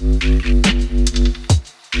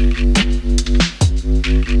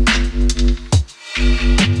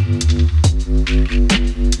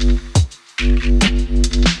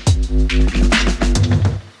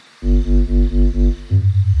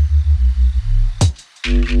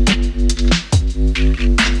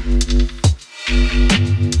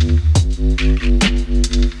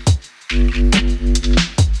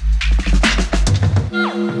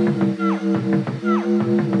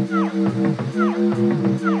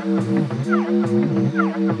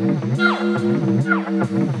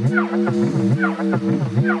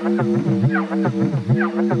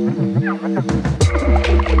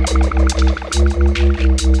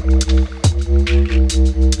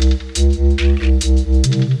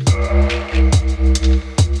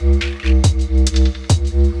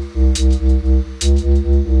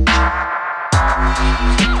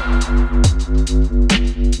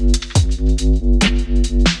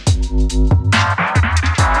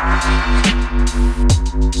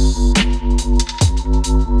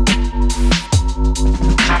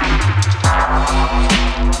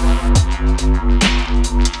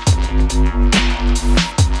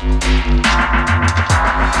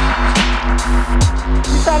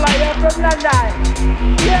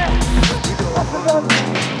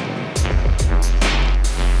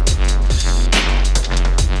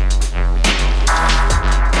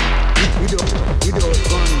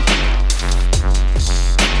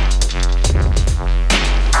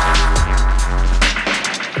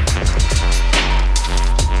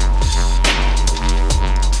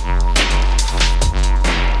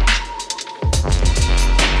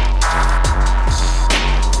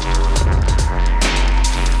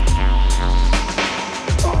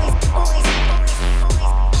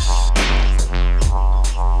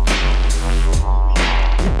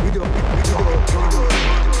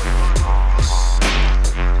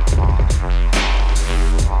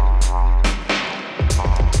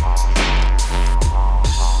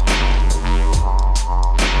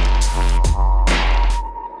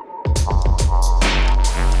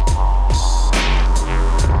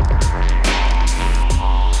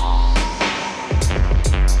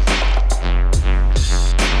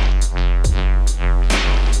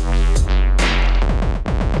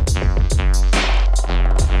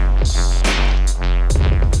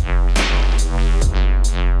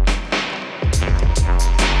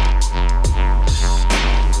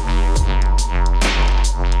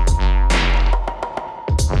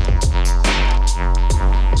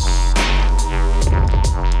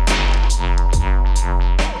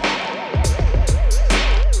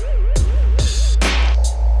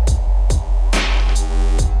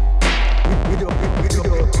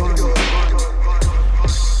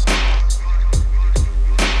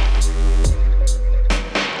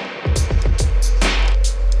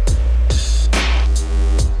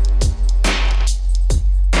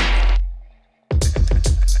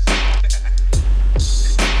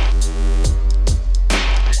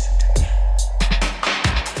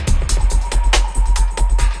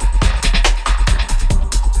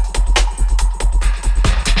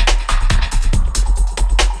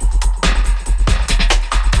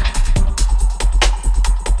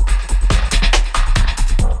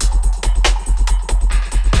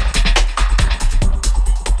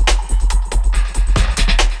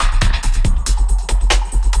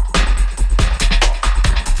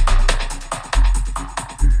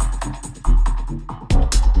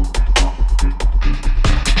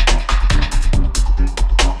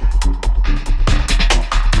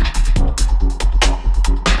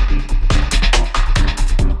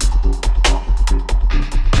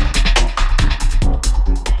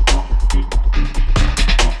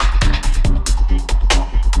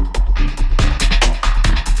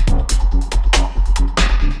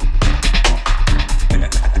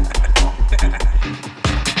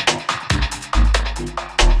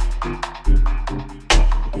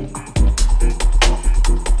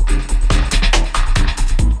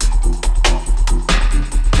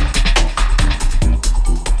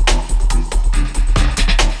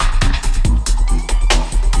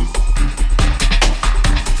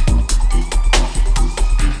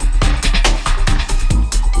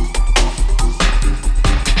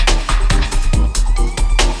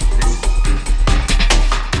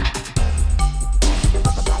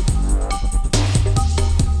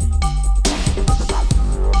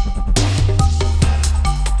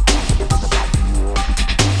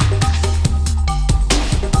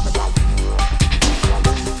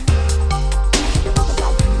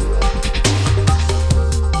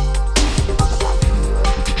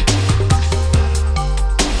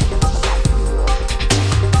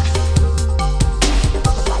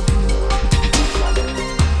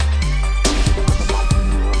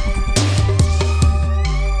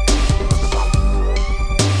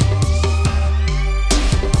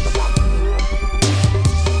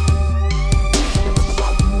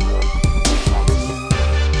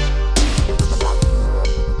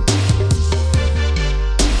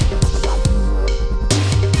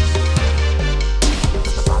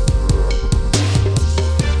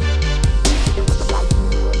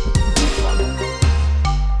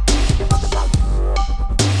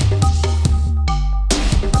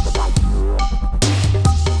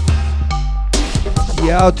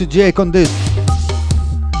 Yeah, out to Jake on this.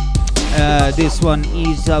 This one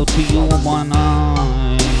is out to you, one.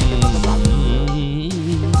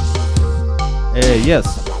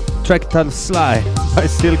 Yes, Tractal Sly by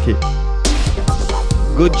Silky.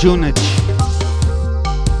 Good tunage.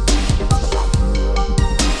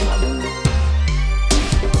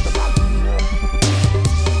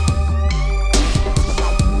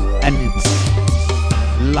 And it's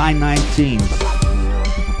line 19.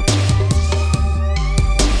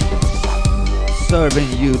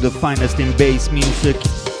 Serving you the finest in bass music.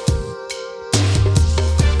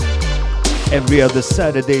 Every other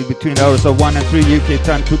Saturday between the hours of 1 and 3 UK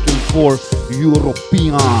time, 2 till 4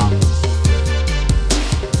 European.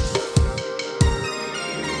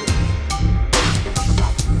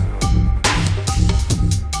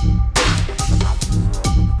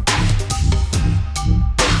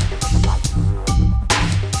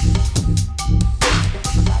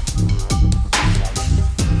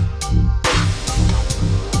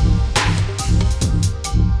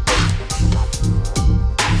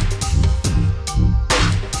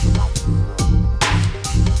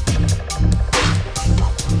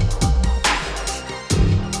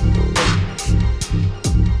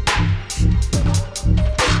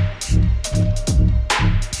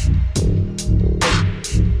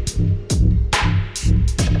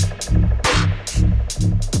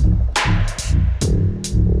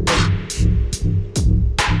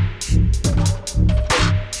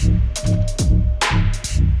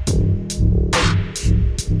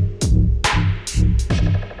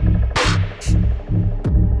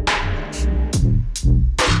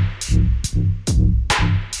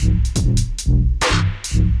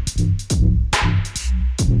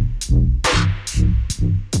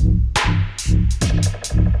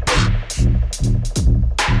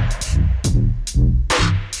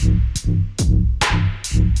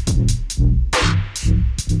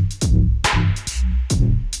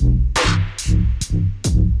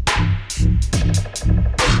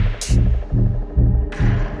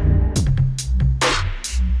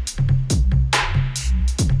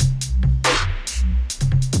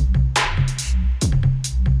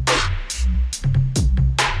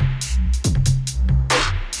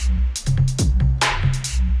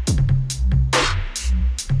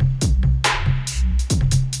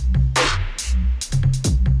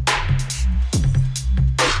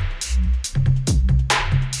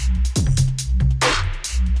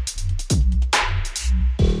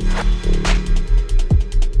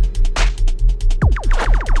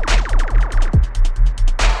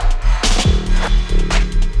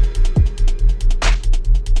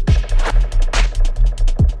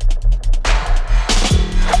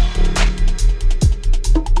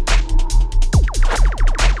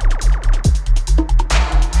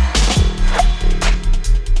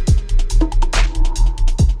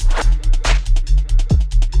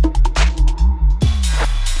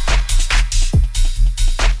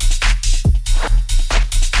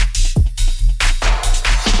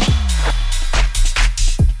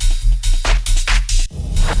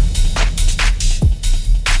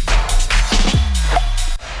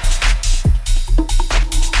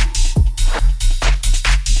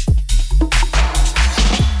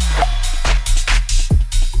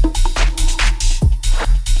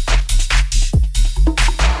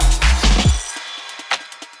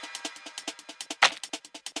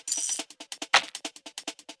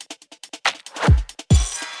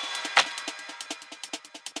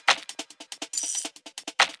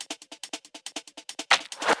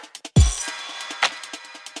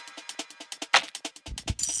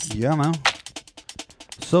 Yeah, man.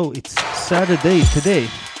 So it's Saturday today.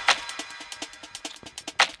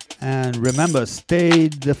 And remember, stay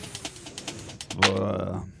the...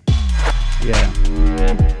 yeah.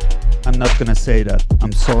 I'm not gonna say that.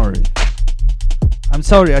 I'm sorry. I'm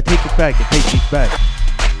sorry, I take it back. I take it back.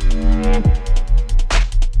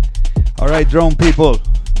 Alright, drone people.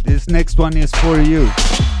 This next one is for you.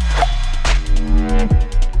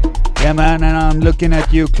 Yeah, man, and I'm looking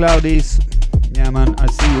at you, Cloudies. Yeah, man, I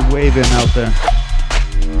see you waving out there.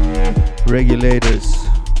 Regulators.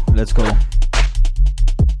 Let's go.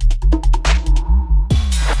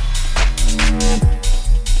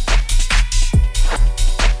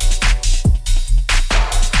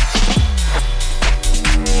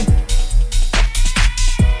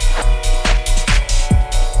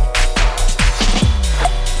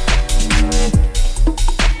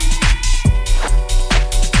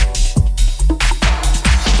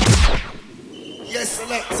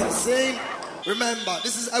 Remember,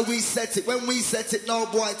 this is how we set it. When we set it, no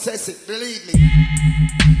boy test it. Believe me.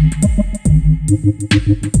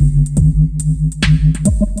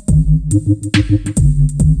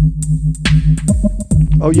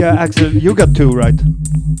 Oh yeah, Axel, you got 2 right.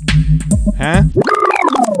 Huh?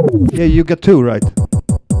 Yeah, you got 2 right.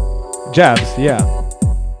 Jabs, yeah.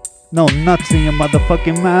 No, nuts in your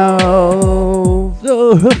motherfucking mouth.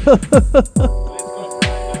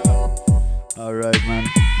 All right, man.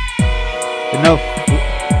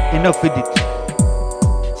 Enough with it.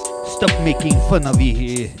 Stop making fun of me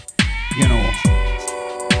here. You know.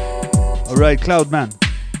 All right, Cloudman.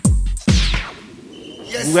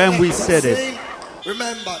 Yes, When we that's said it. scene.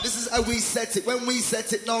 Remember, this is how we set it. When we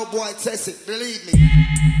set it, no boy test it. Believe me.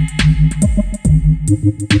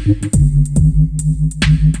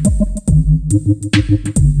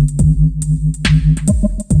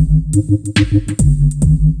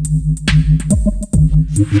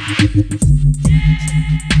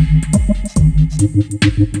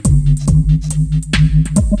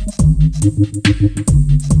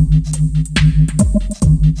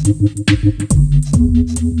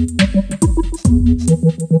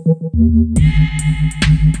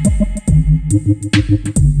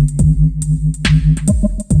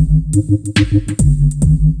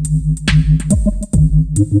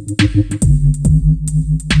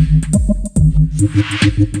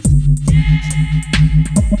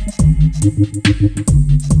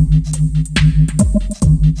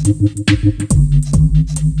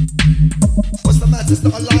 What's the matter? It's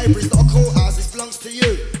not a library, it's not a courthouse, it belongs to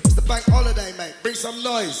you. It's the bank holiday, mate. Bring some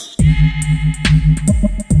noise.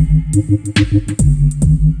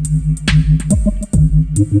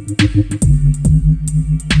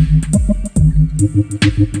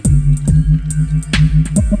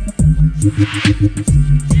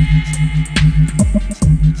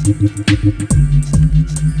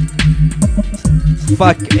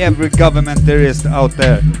 Fuck every government there is out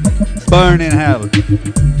there. Burn in hell.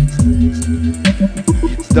 You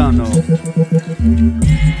don't know.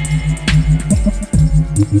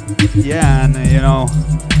 Yeah, and you know,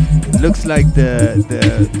 it looks like the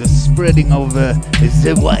spreading of the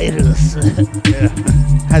virus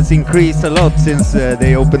has increased a lot since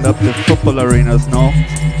they opened up the football arenas. No.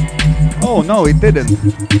 Oh no, it didn't.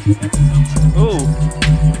 Oh.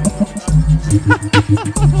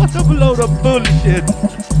 What a load of bullshit.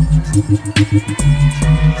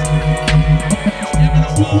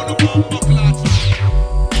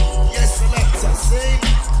 Yes, selector, see?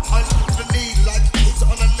 On the knee, like it's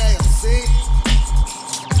on a nail, see?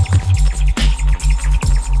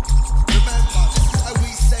 Remember, this is how we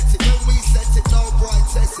set it. When we set it, no boy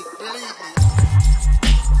test it. Believe me.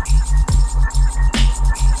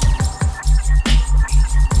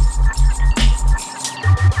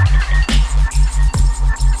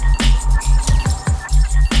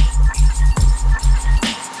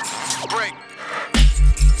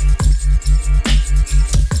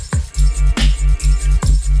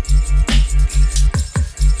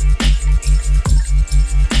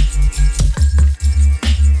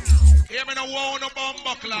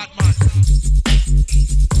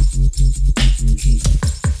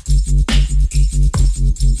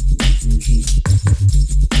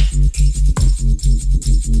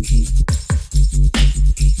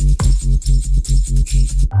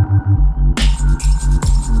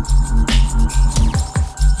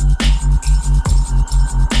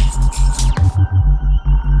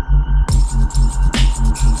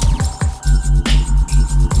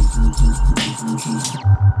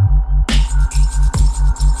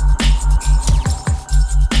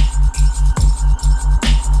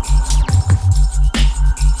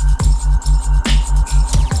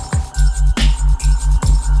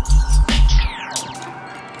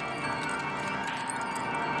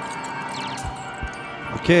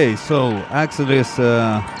 Okay, so Axel is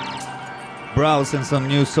browsing some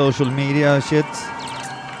new social media shit.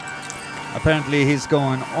 Apparently he's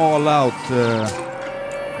going all out.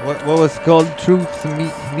 What was it called? Truth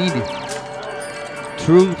Media.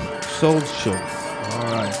 Truth Social.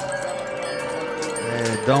 All right.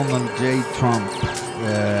 Donald J. Trump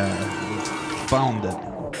founded.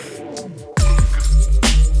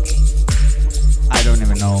 I don't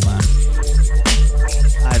even know, man.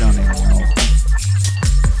 I don't even know.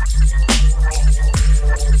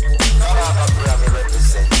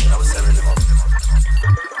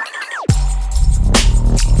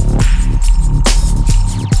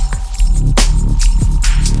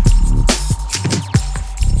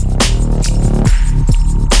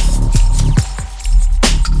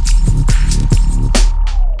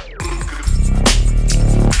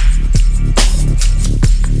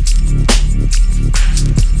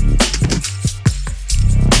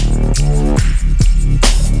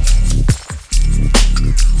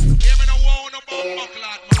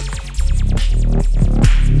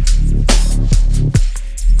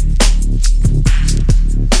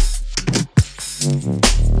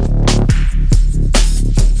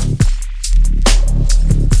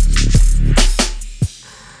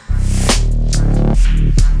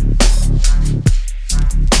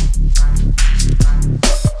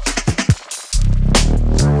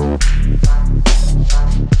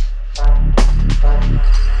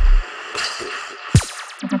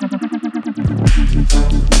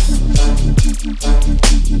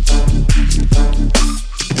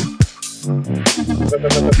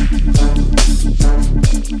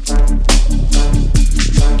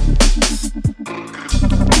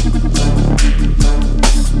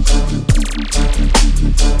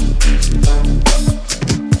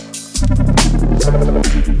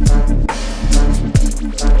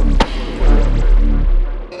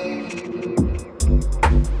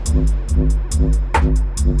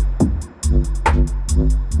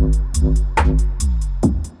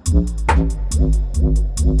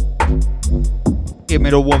 Give me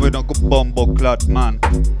the one with a good bumbo clot, man.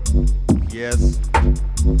 Yes.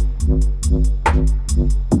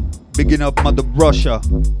 Bigging up Mother Russia.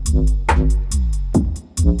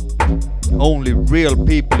 Only real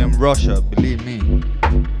people in Russia, believe me.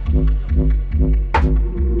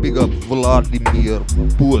 Big up Vladimir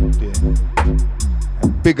Putin.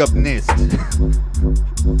 And big up Nist.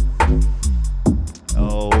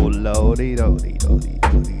 Oh, lordy, lordy, lordy,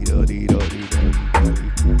 lordy, lordy, lordy, lordy.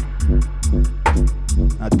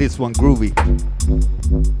 Now this one groovy.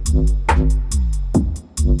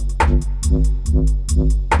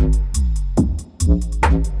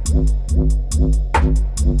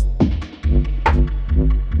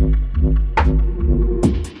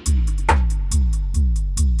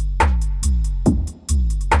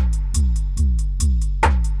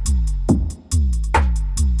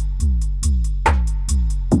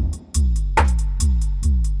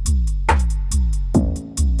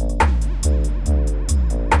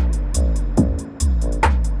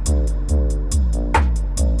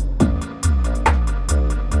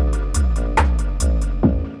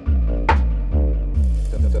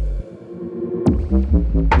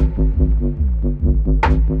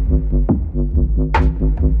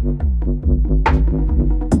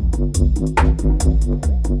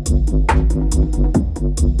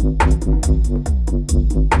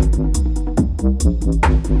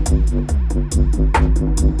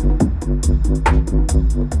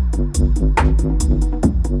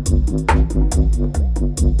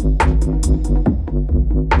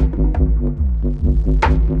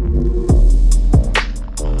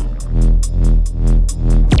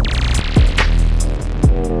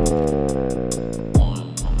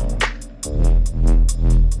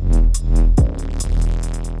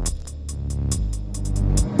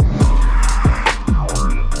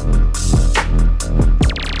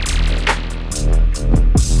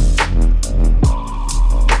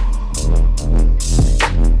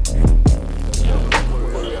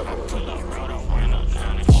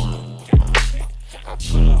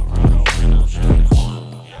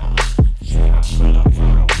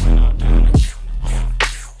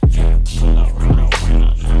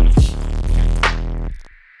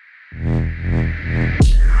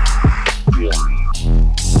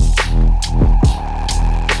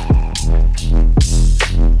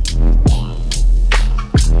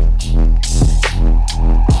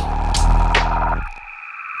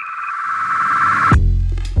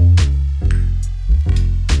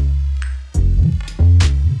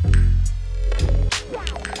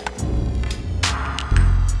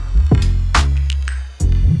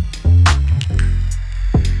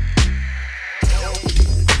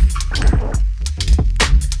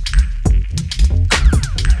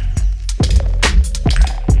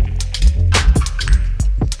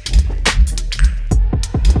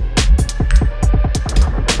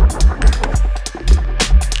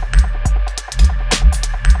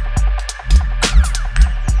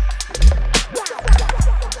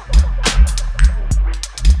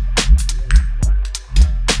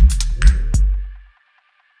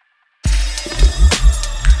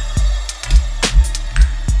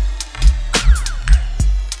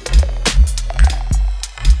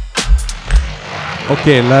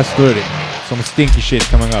 Okay, last 30. Some stinky shit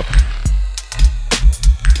coming up.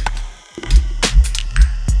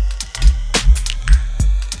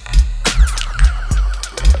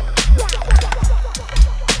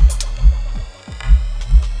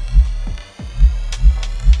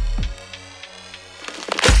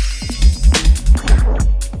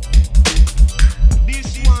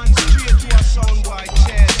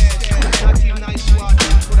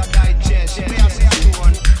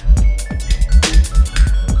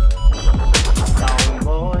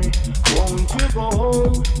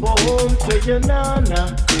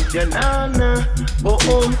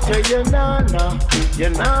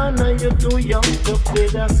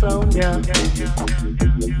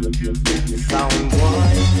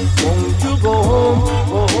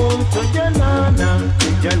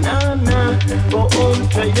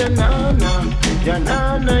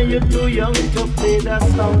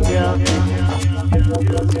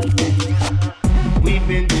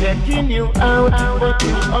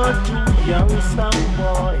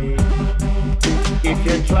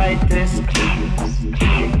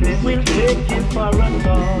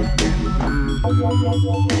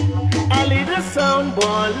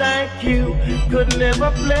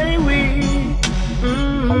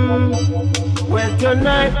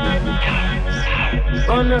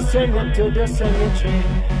 Gonna send you to the cemetery.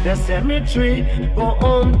 The cemetery. Go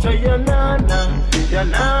home to your nana. Your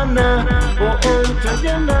nana. Go home to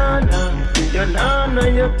your nana. Your nana,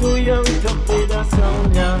 you're too young to play the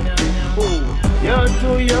song, yeah. Ooh, you're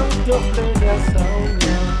too young to play the song,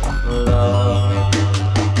 yeah. Lord,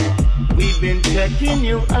 we've been checking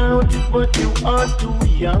you out, but you are too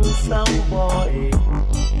young, some boy.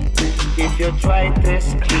 If you try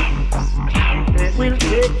this, we'll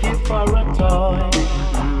take you for a toy.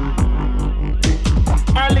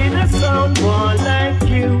 A little sound boy like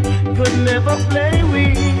you could never play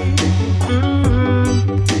with.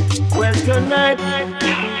 Well, tonight,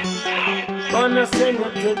 gonna send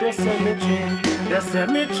you to the cemetery. The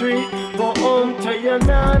cemetery, go home to your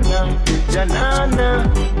nana. Your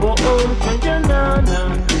nana, go home to your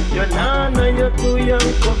nana. Your nana, you're too young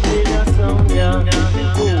to play the song, yeah.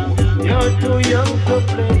 Ooh, you're too young to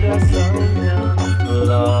play the song, yeah.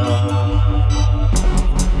 Lord.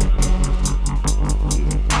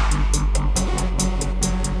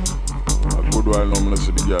 Good while now, I'm gonna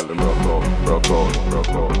see the girl, them rock out.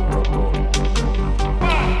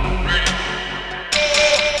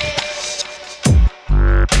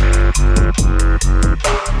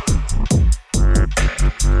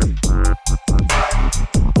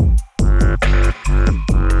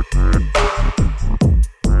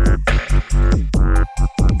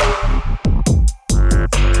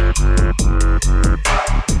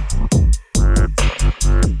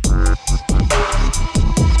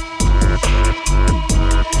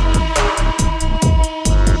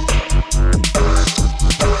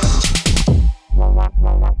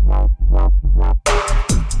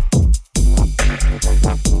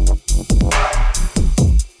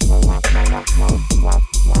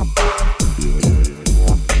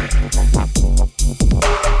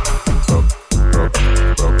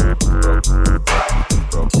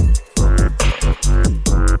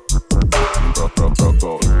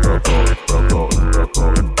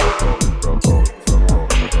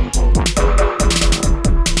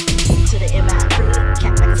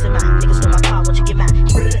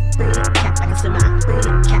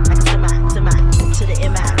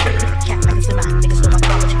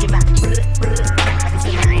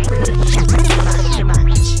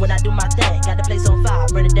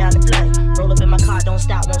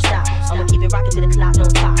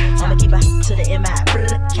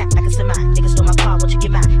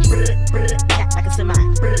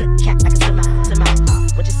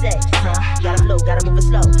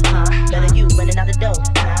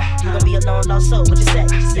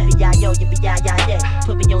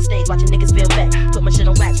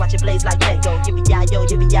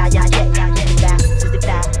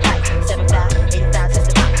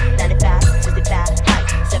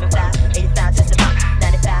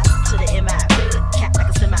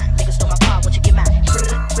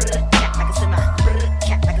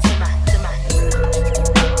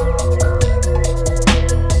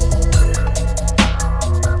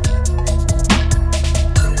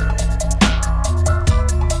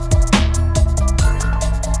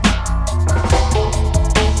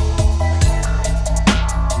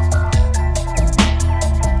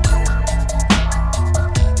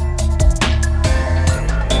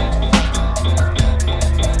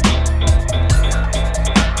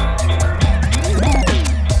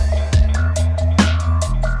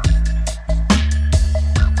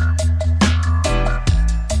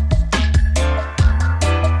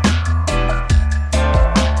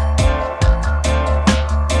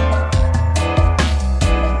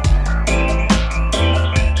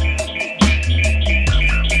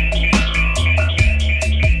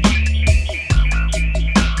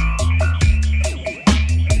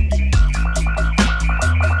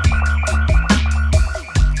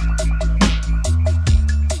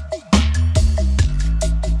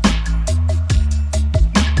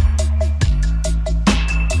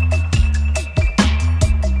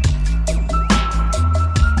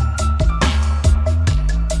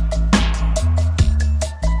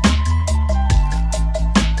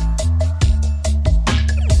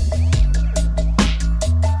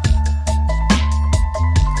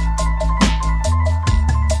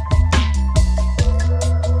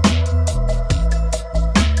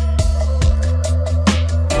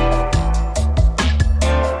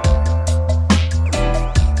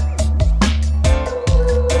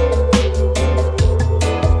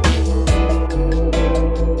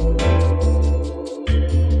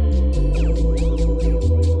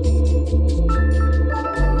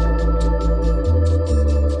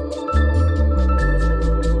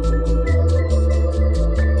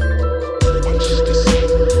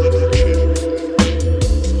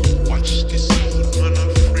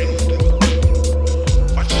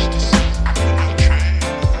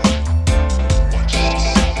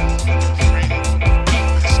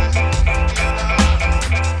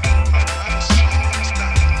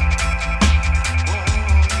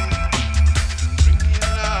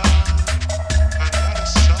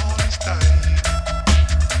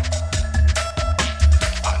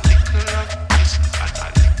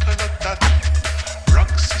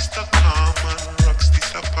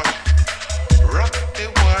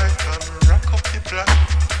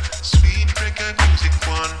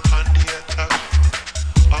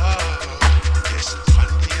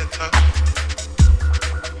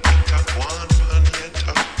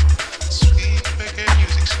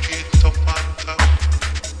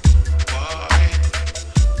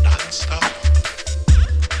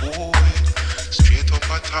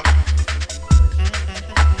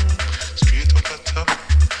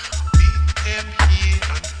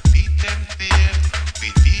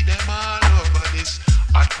 all over this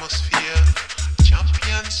atmosphere.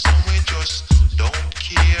 Champions, so we just don't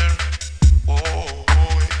care. Oh,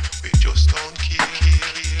 we just don't care.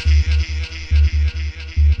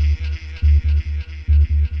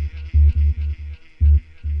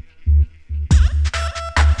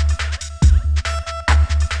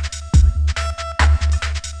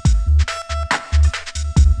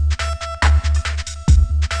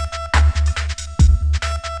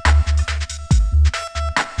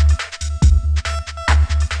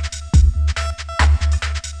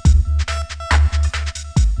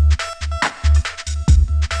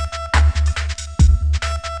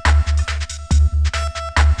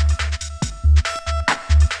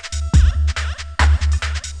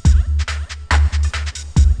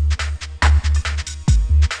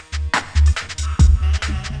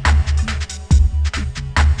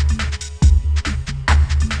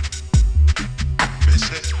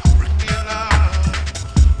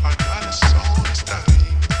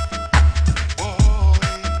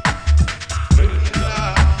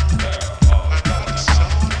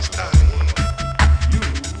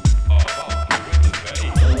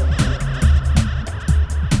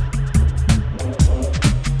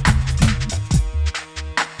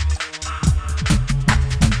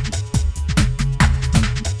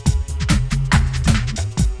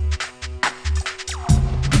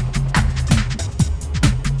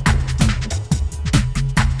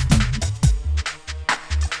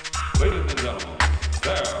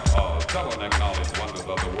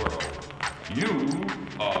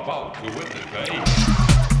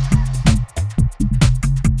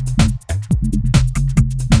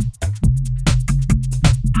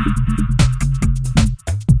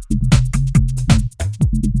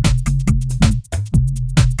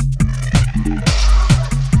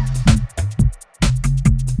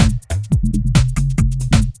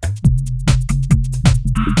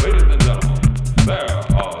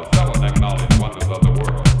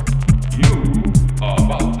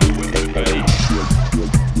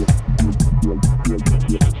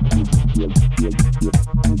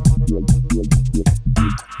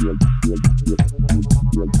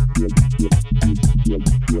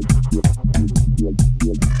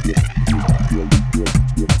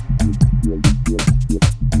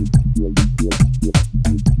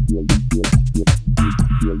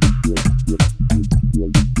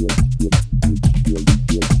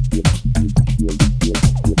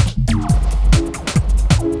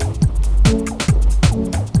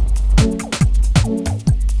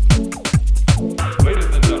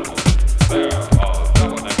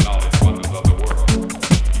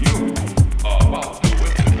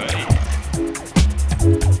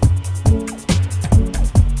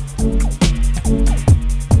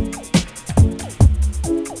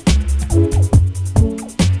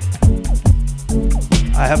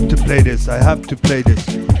 I have to play this.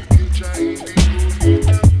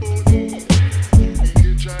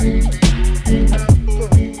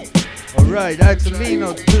 Alright,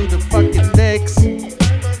 Axelino to the fucking decks.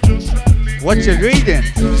 What you reading?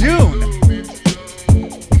 June!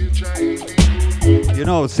 You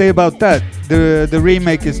know, say about that. The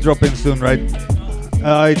remake is dropping soon, right?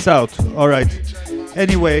 It's out. Alright.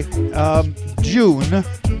 Anyway, June,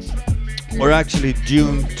 or actually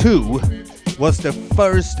June 2, was the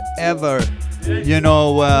first ever, the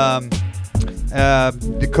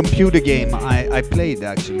computer game I played,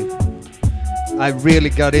 actually. I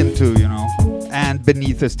really got into, and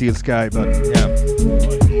Beneath a Steel Sky, but yeah.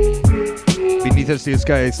 Beneath a Steel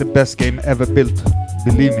Sky is the best game ever built,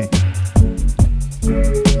 believe me.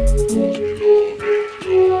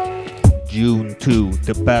 June 2,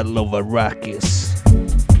 the Battle of Arrakis.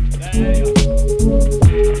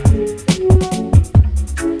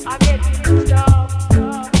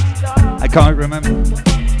 I can't remember.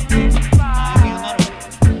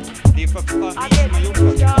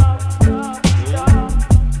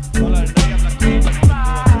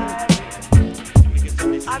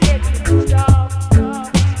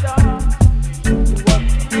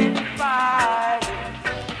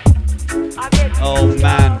 Oh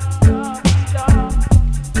man.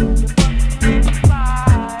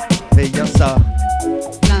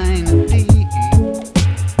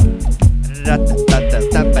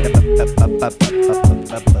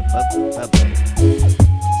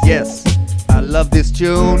 Yes, I love this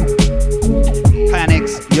tune.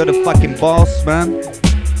 Panics, you're the fucking boss, man.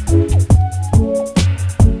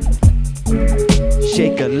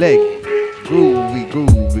 Shake a leg. Groovy,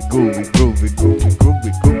 groovy, groovy, groovy, groovy,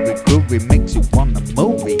 groovy, groovy, groovy. Makes you wanna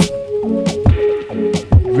movie.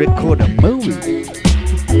 Record a movie.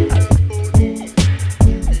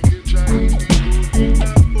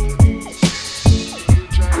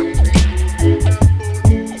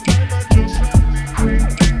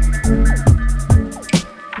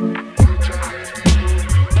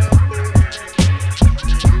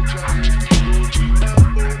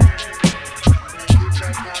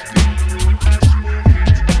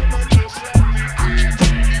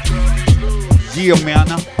 Yeah, man.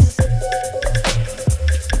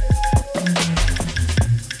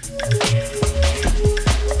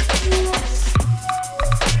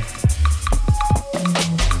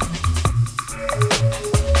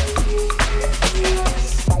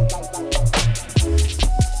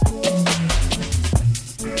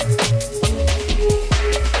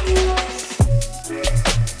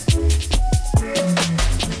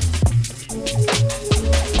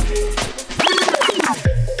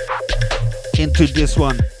 Into this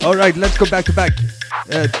one. All right, let's go back to back.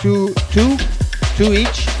 Two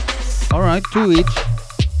each. All right, two each.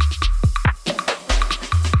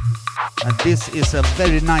 And this is a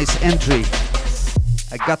very nice entry,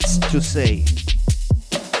 I got to say.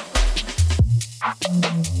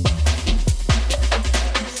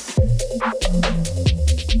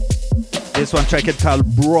 This one track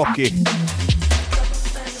entitled Brocky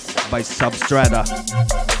by Substrata.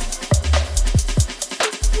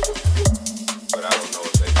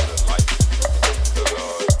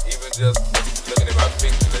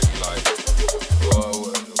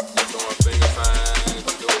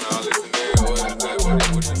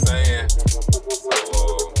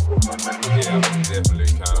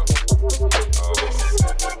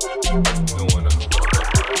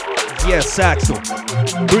 Yes, Saxo,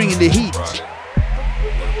 bringing the heat.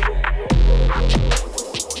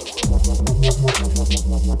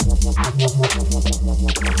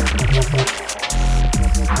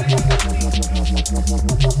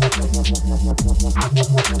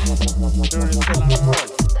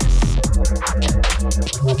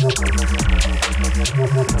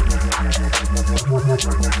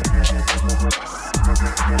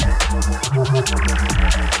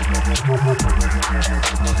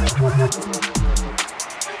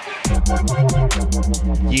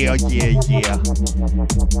 Yeah, yeah, yeah.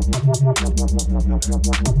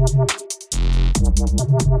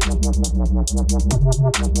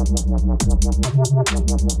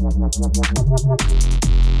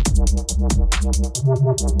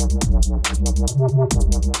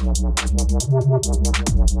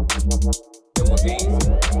 It was easy.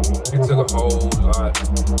 It took a whole lot,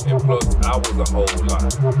 and plus I was a whole lot.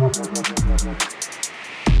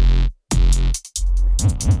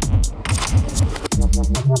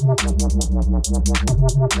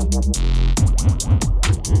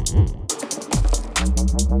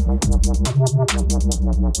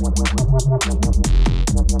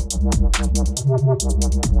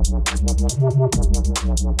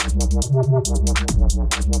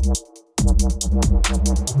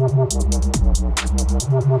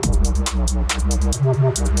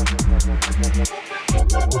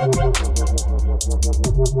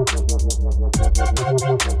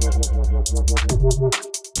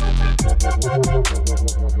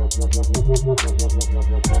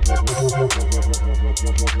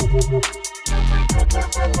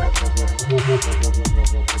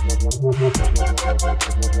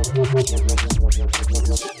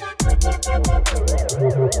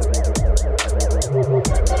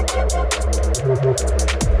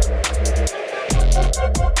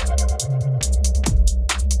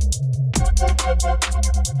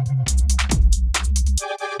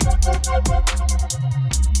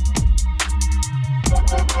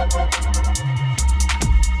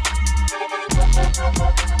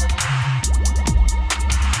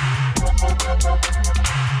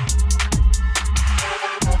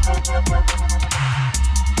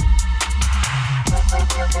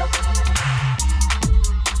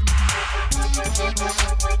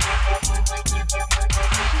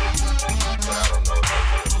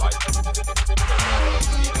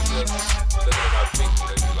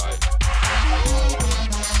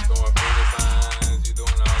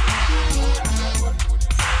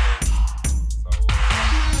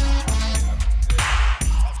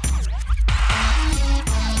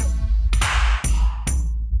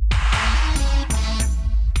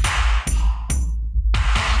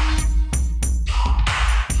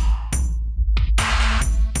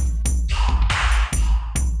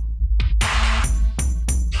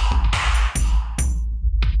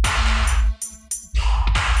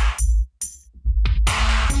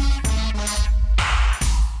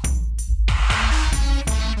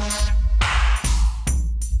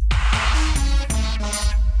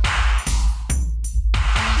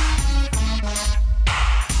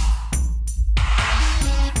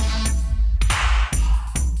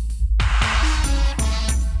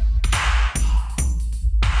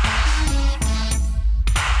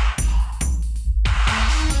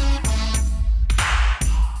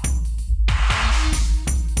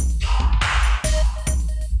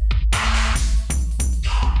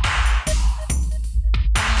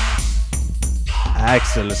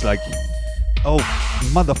 Axel is like Oh,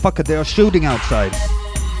 motherfucker, they are shooting outside.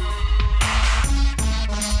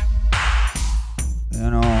 You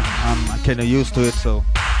know, I'm kind of used to it, so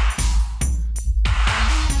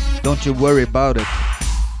don't you worry about it.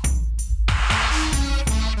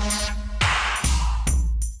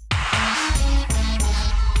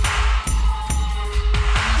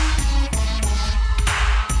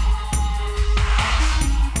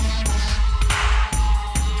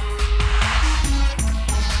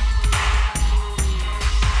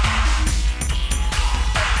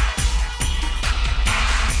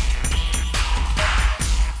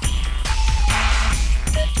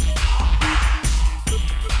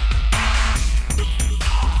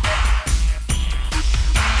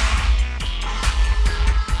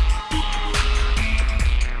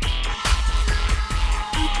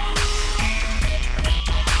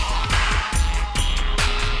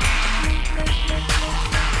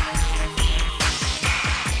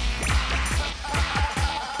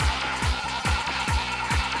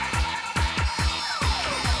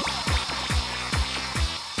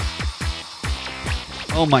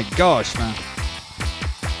 Oh my gosh, man.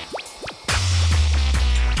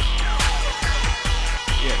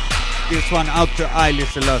 Yeah, this one out to L-Wiz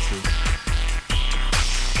Selassie.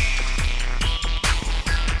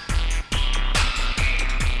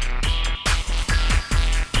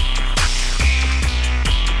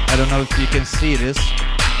 I don't know if you can see this.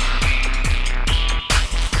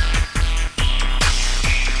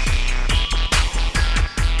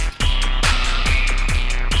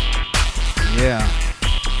 Yeah.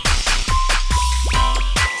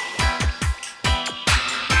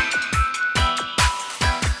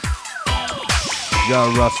 Ya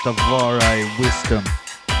Rastafari wisdom.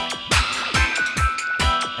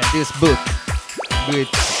 And this book,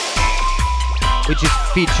 which is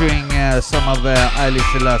featuring some of L-Wiz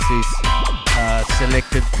Selassie's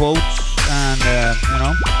selected quotes and you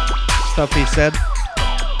know, stuff he said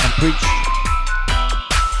and preached.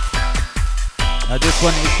 This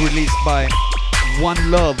one is released by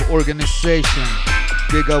One Love organization.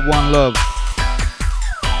 Big up One Love.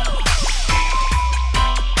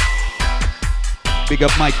 Big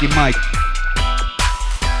up Mikey Mike.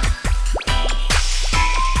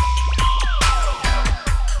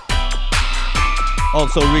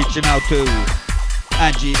 Also reaching out to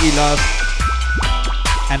Angie Ilas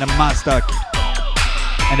and the Mastak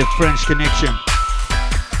and the French Connection.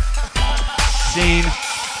 Scene.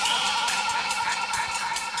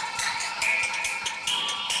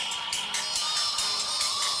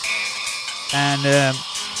 And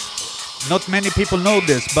not many people know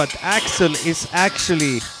this, but Axel is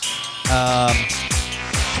actually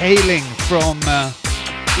hailing from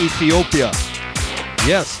Ethiopia.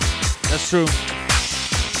 Yes, that's true.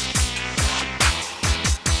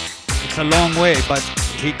 It's a long way, but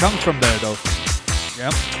he comes from there though.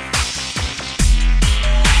 Yep.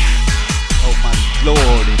 Oh my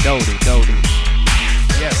lordy, dody.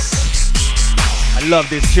 Yes. I love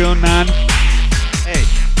this tune, man. Hey.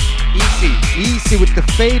 Easy with the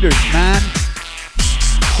faders, man.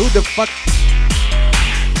 Who the fuck?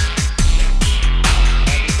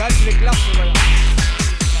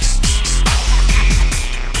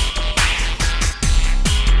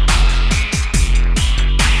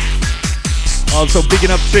 Also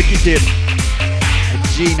bigging up Tricky Kid,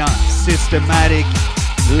 Gina, Systematic,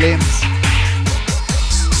 Limbs,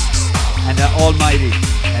 and the Almighty,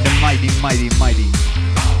 and the mighty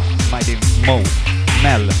Mo,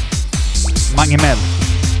 Mel. Mangi Mel.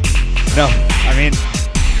 No, I mean,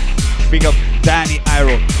 big up Danny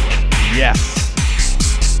Iroh. Yes.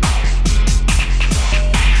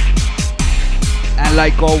 And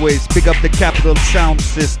like always, big up the Capital Sound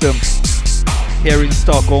System here in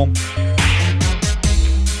Stockholm.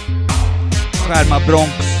 Skärma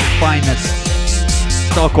Bronx finest.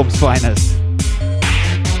 Stockholm's finest.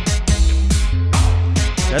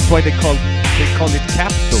 That's why they call it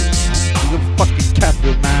Capital. Big up fucking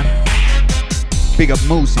Capital, man. Big up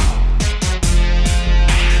Moosey.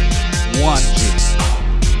 One G.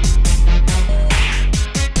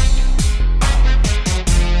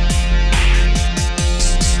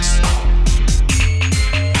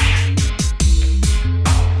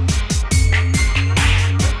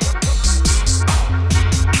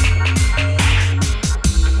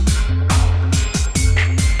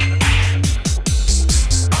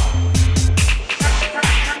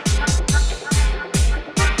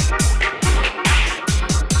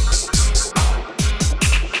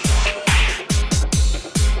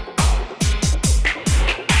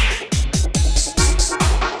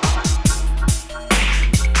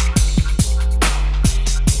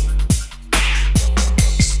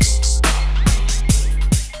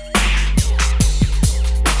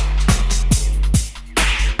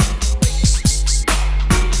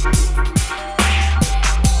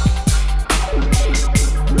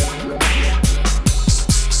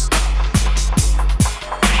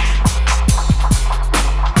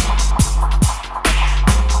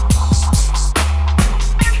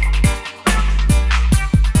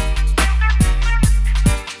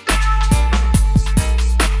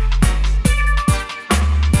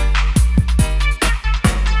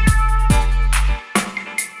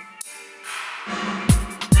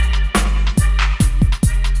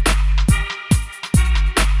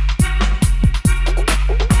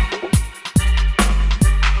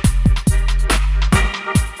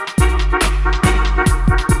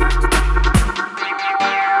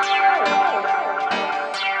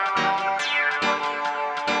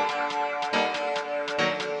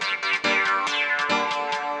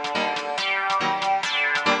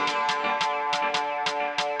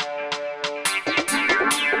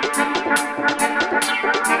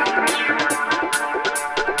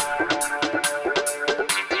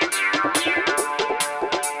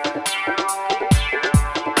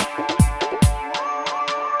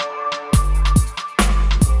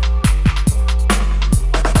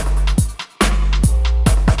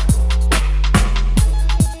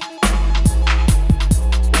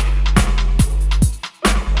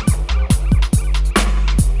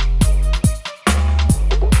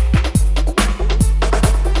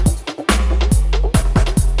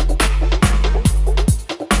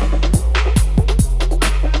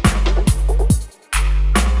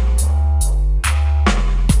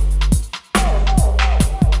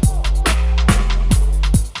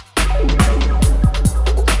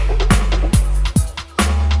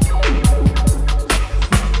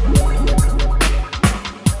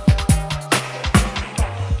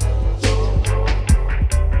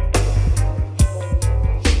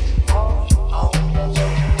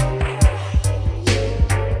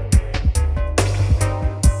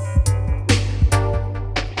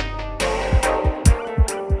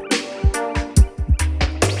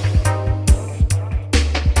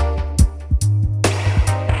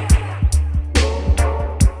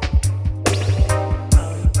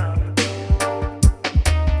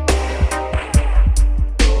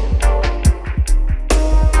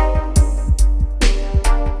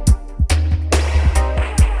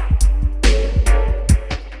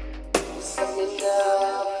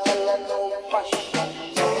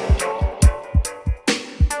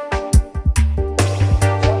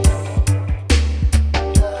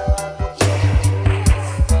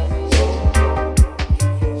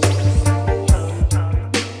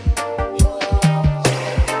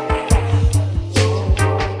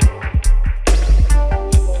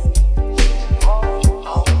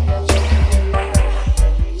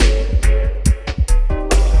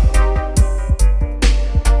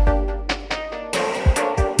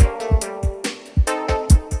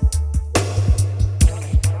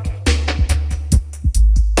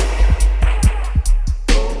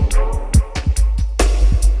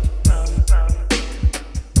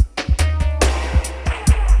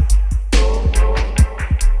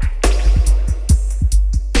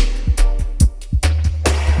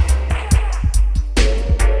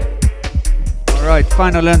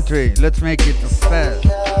 Final entry. Let's make it fast.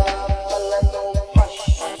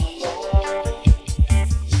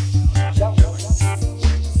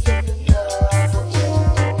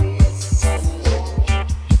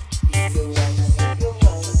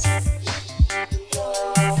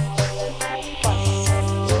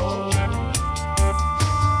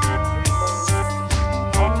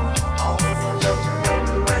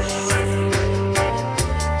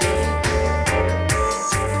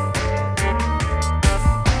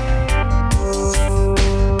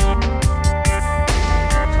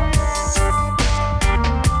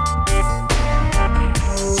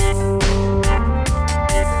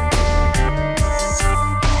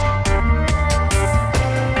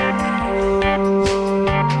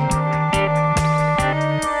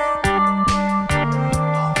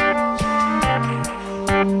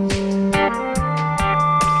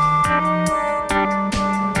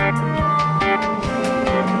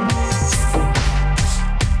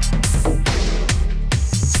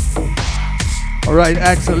 Alright,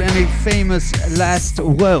 Axel, any famous last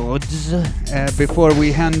words before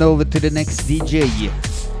we hand over to the next DJ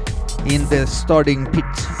in the starting pit?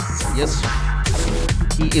 Yes,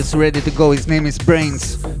 he is ready to go. His name is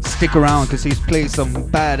Brains. Stick around because he's playing some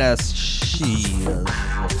badass shit.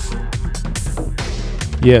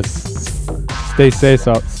 Yes, stay safe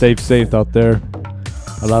out there.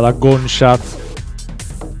 A lot of gunshot.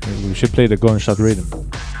 We should play the gunshot rhythm.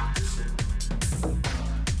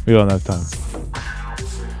 We don't have time.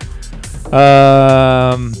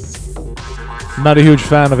 Not a huge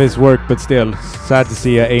fan of his work, but still sad to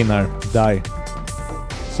see Einar die.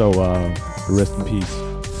 So rest in peace.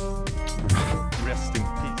 Rest in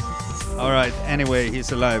peace. All right. Anyway,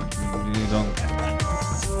 he's alive. You don't.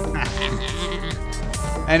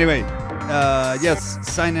 Anyway, yes.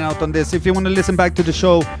 Signing out on this. If you want to listen back to the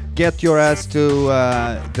show, get your ass to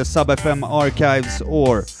the Sub FM archives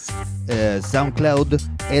or SoundCloud.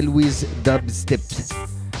 L-Wiz Dubstep.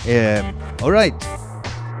 Alright,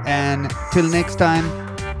 and till next time,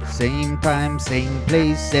 same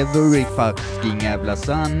place, every fucking jävla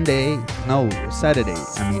Sunday. No, Saturday.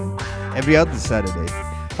 I mean, every other Saturday.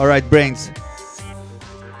 Alright, Brains.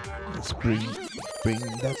 Let's bring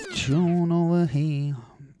that tune over here.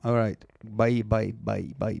 Alright, bye.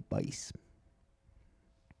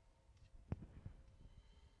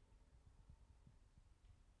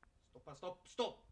 Stop.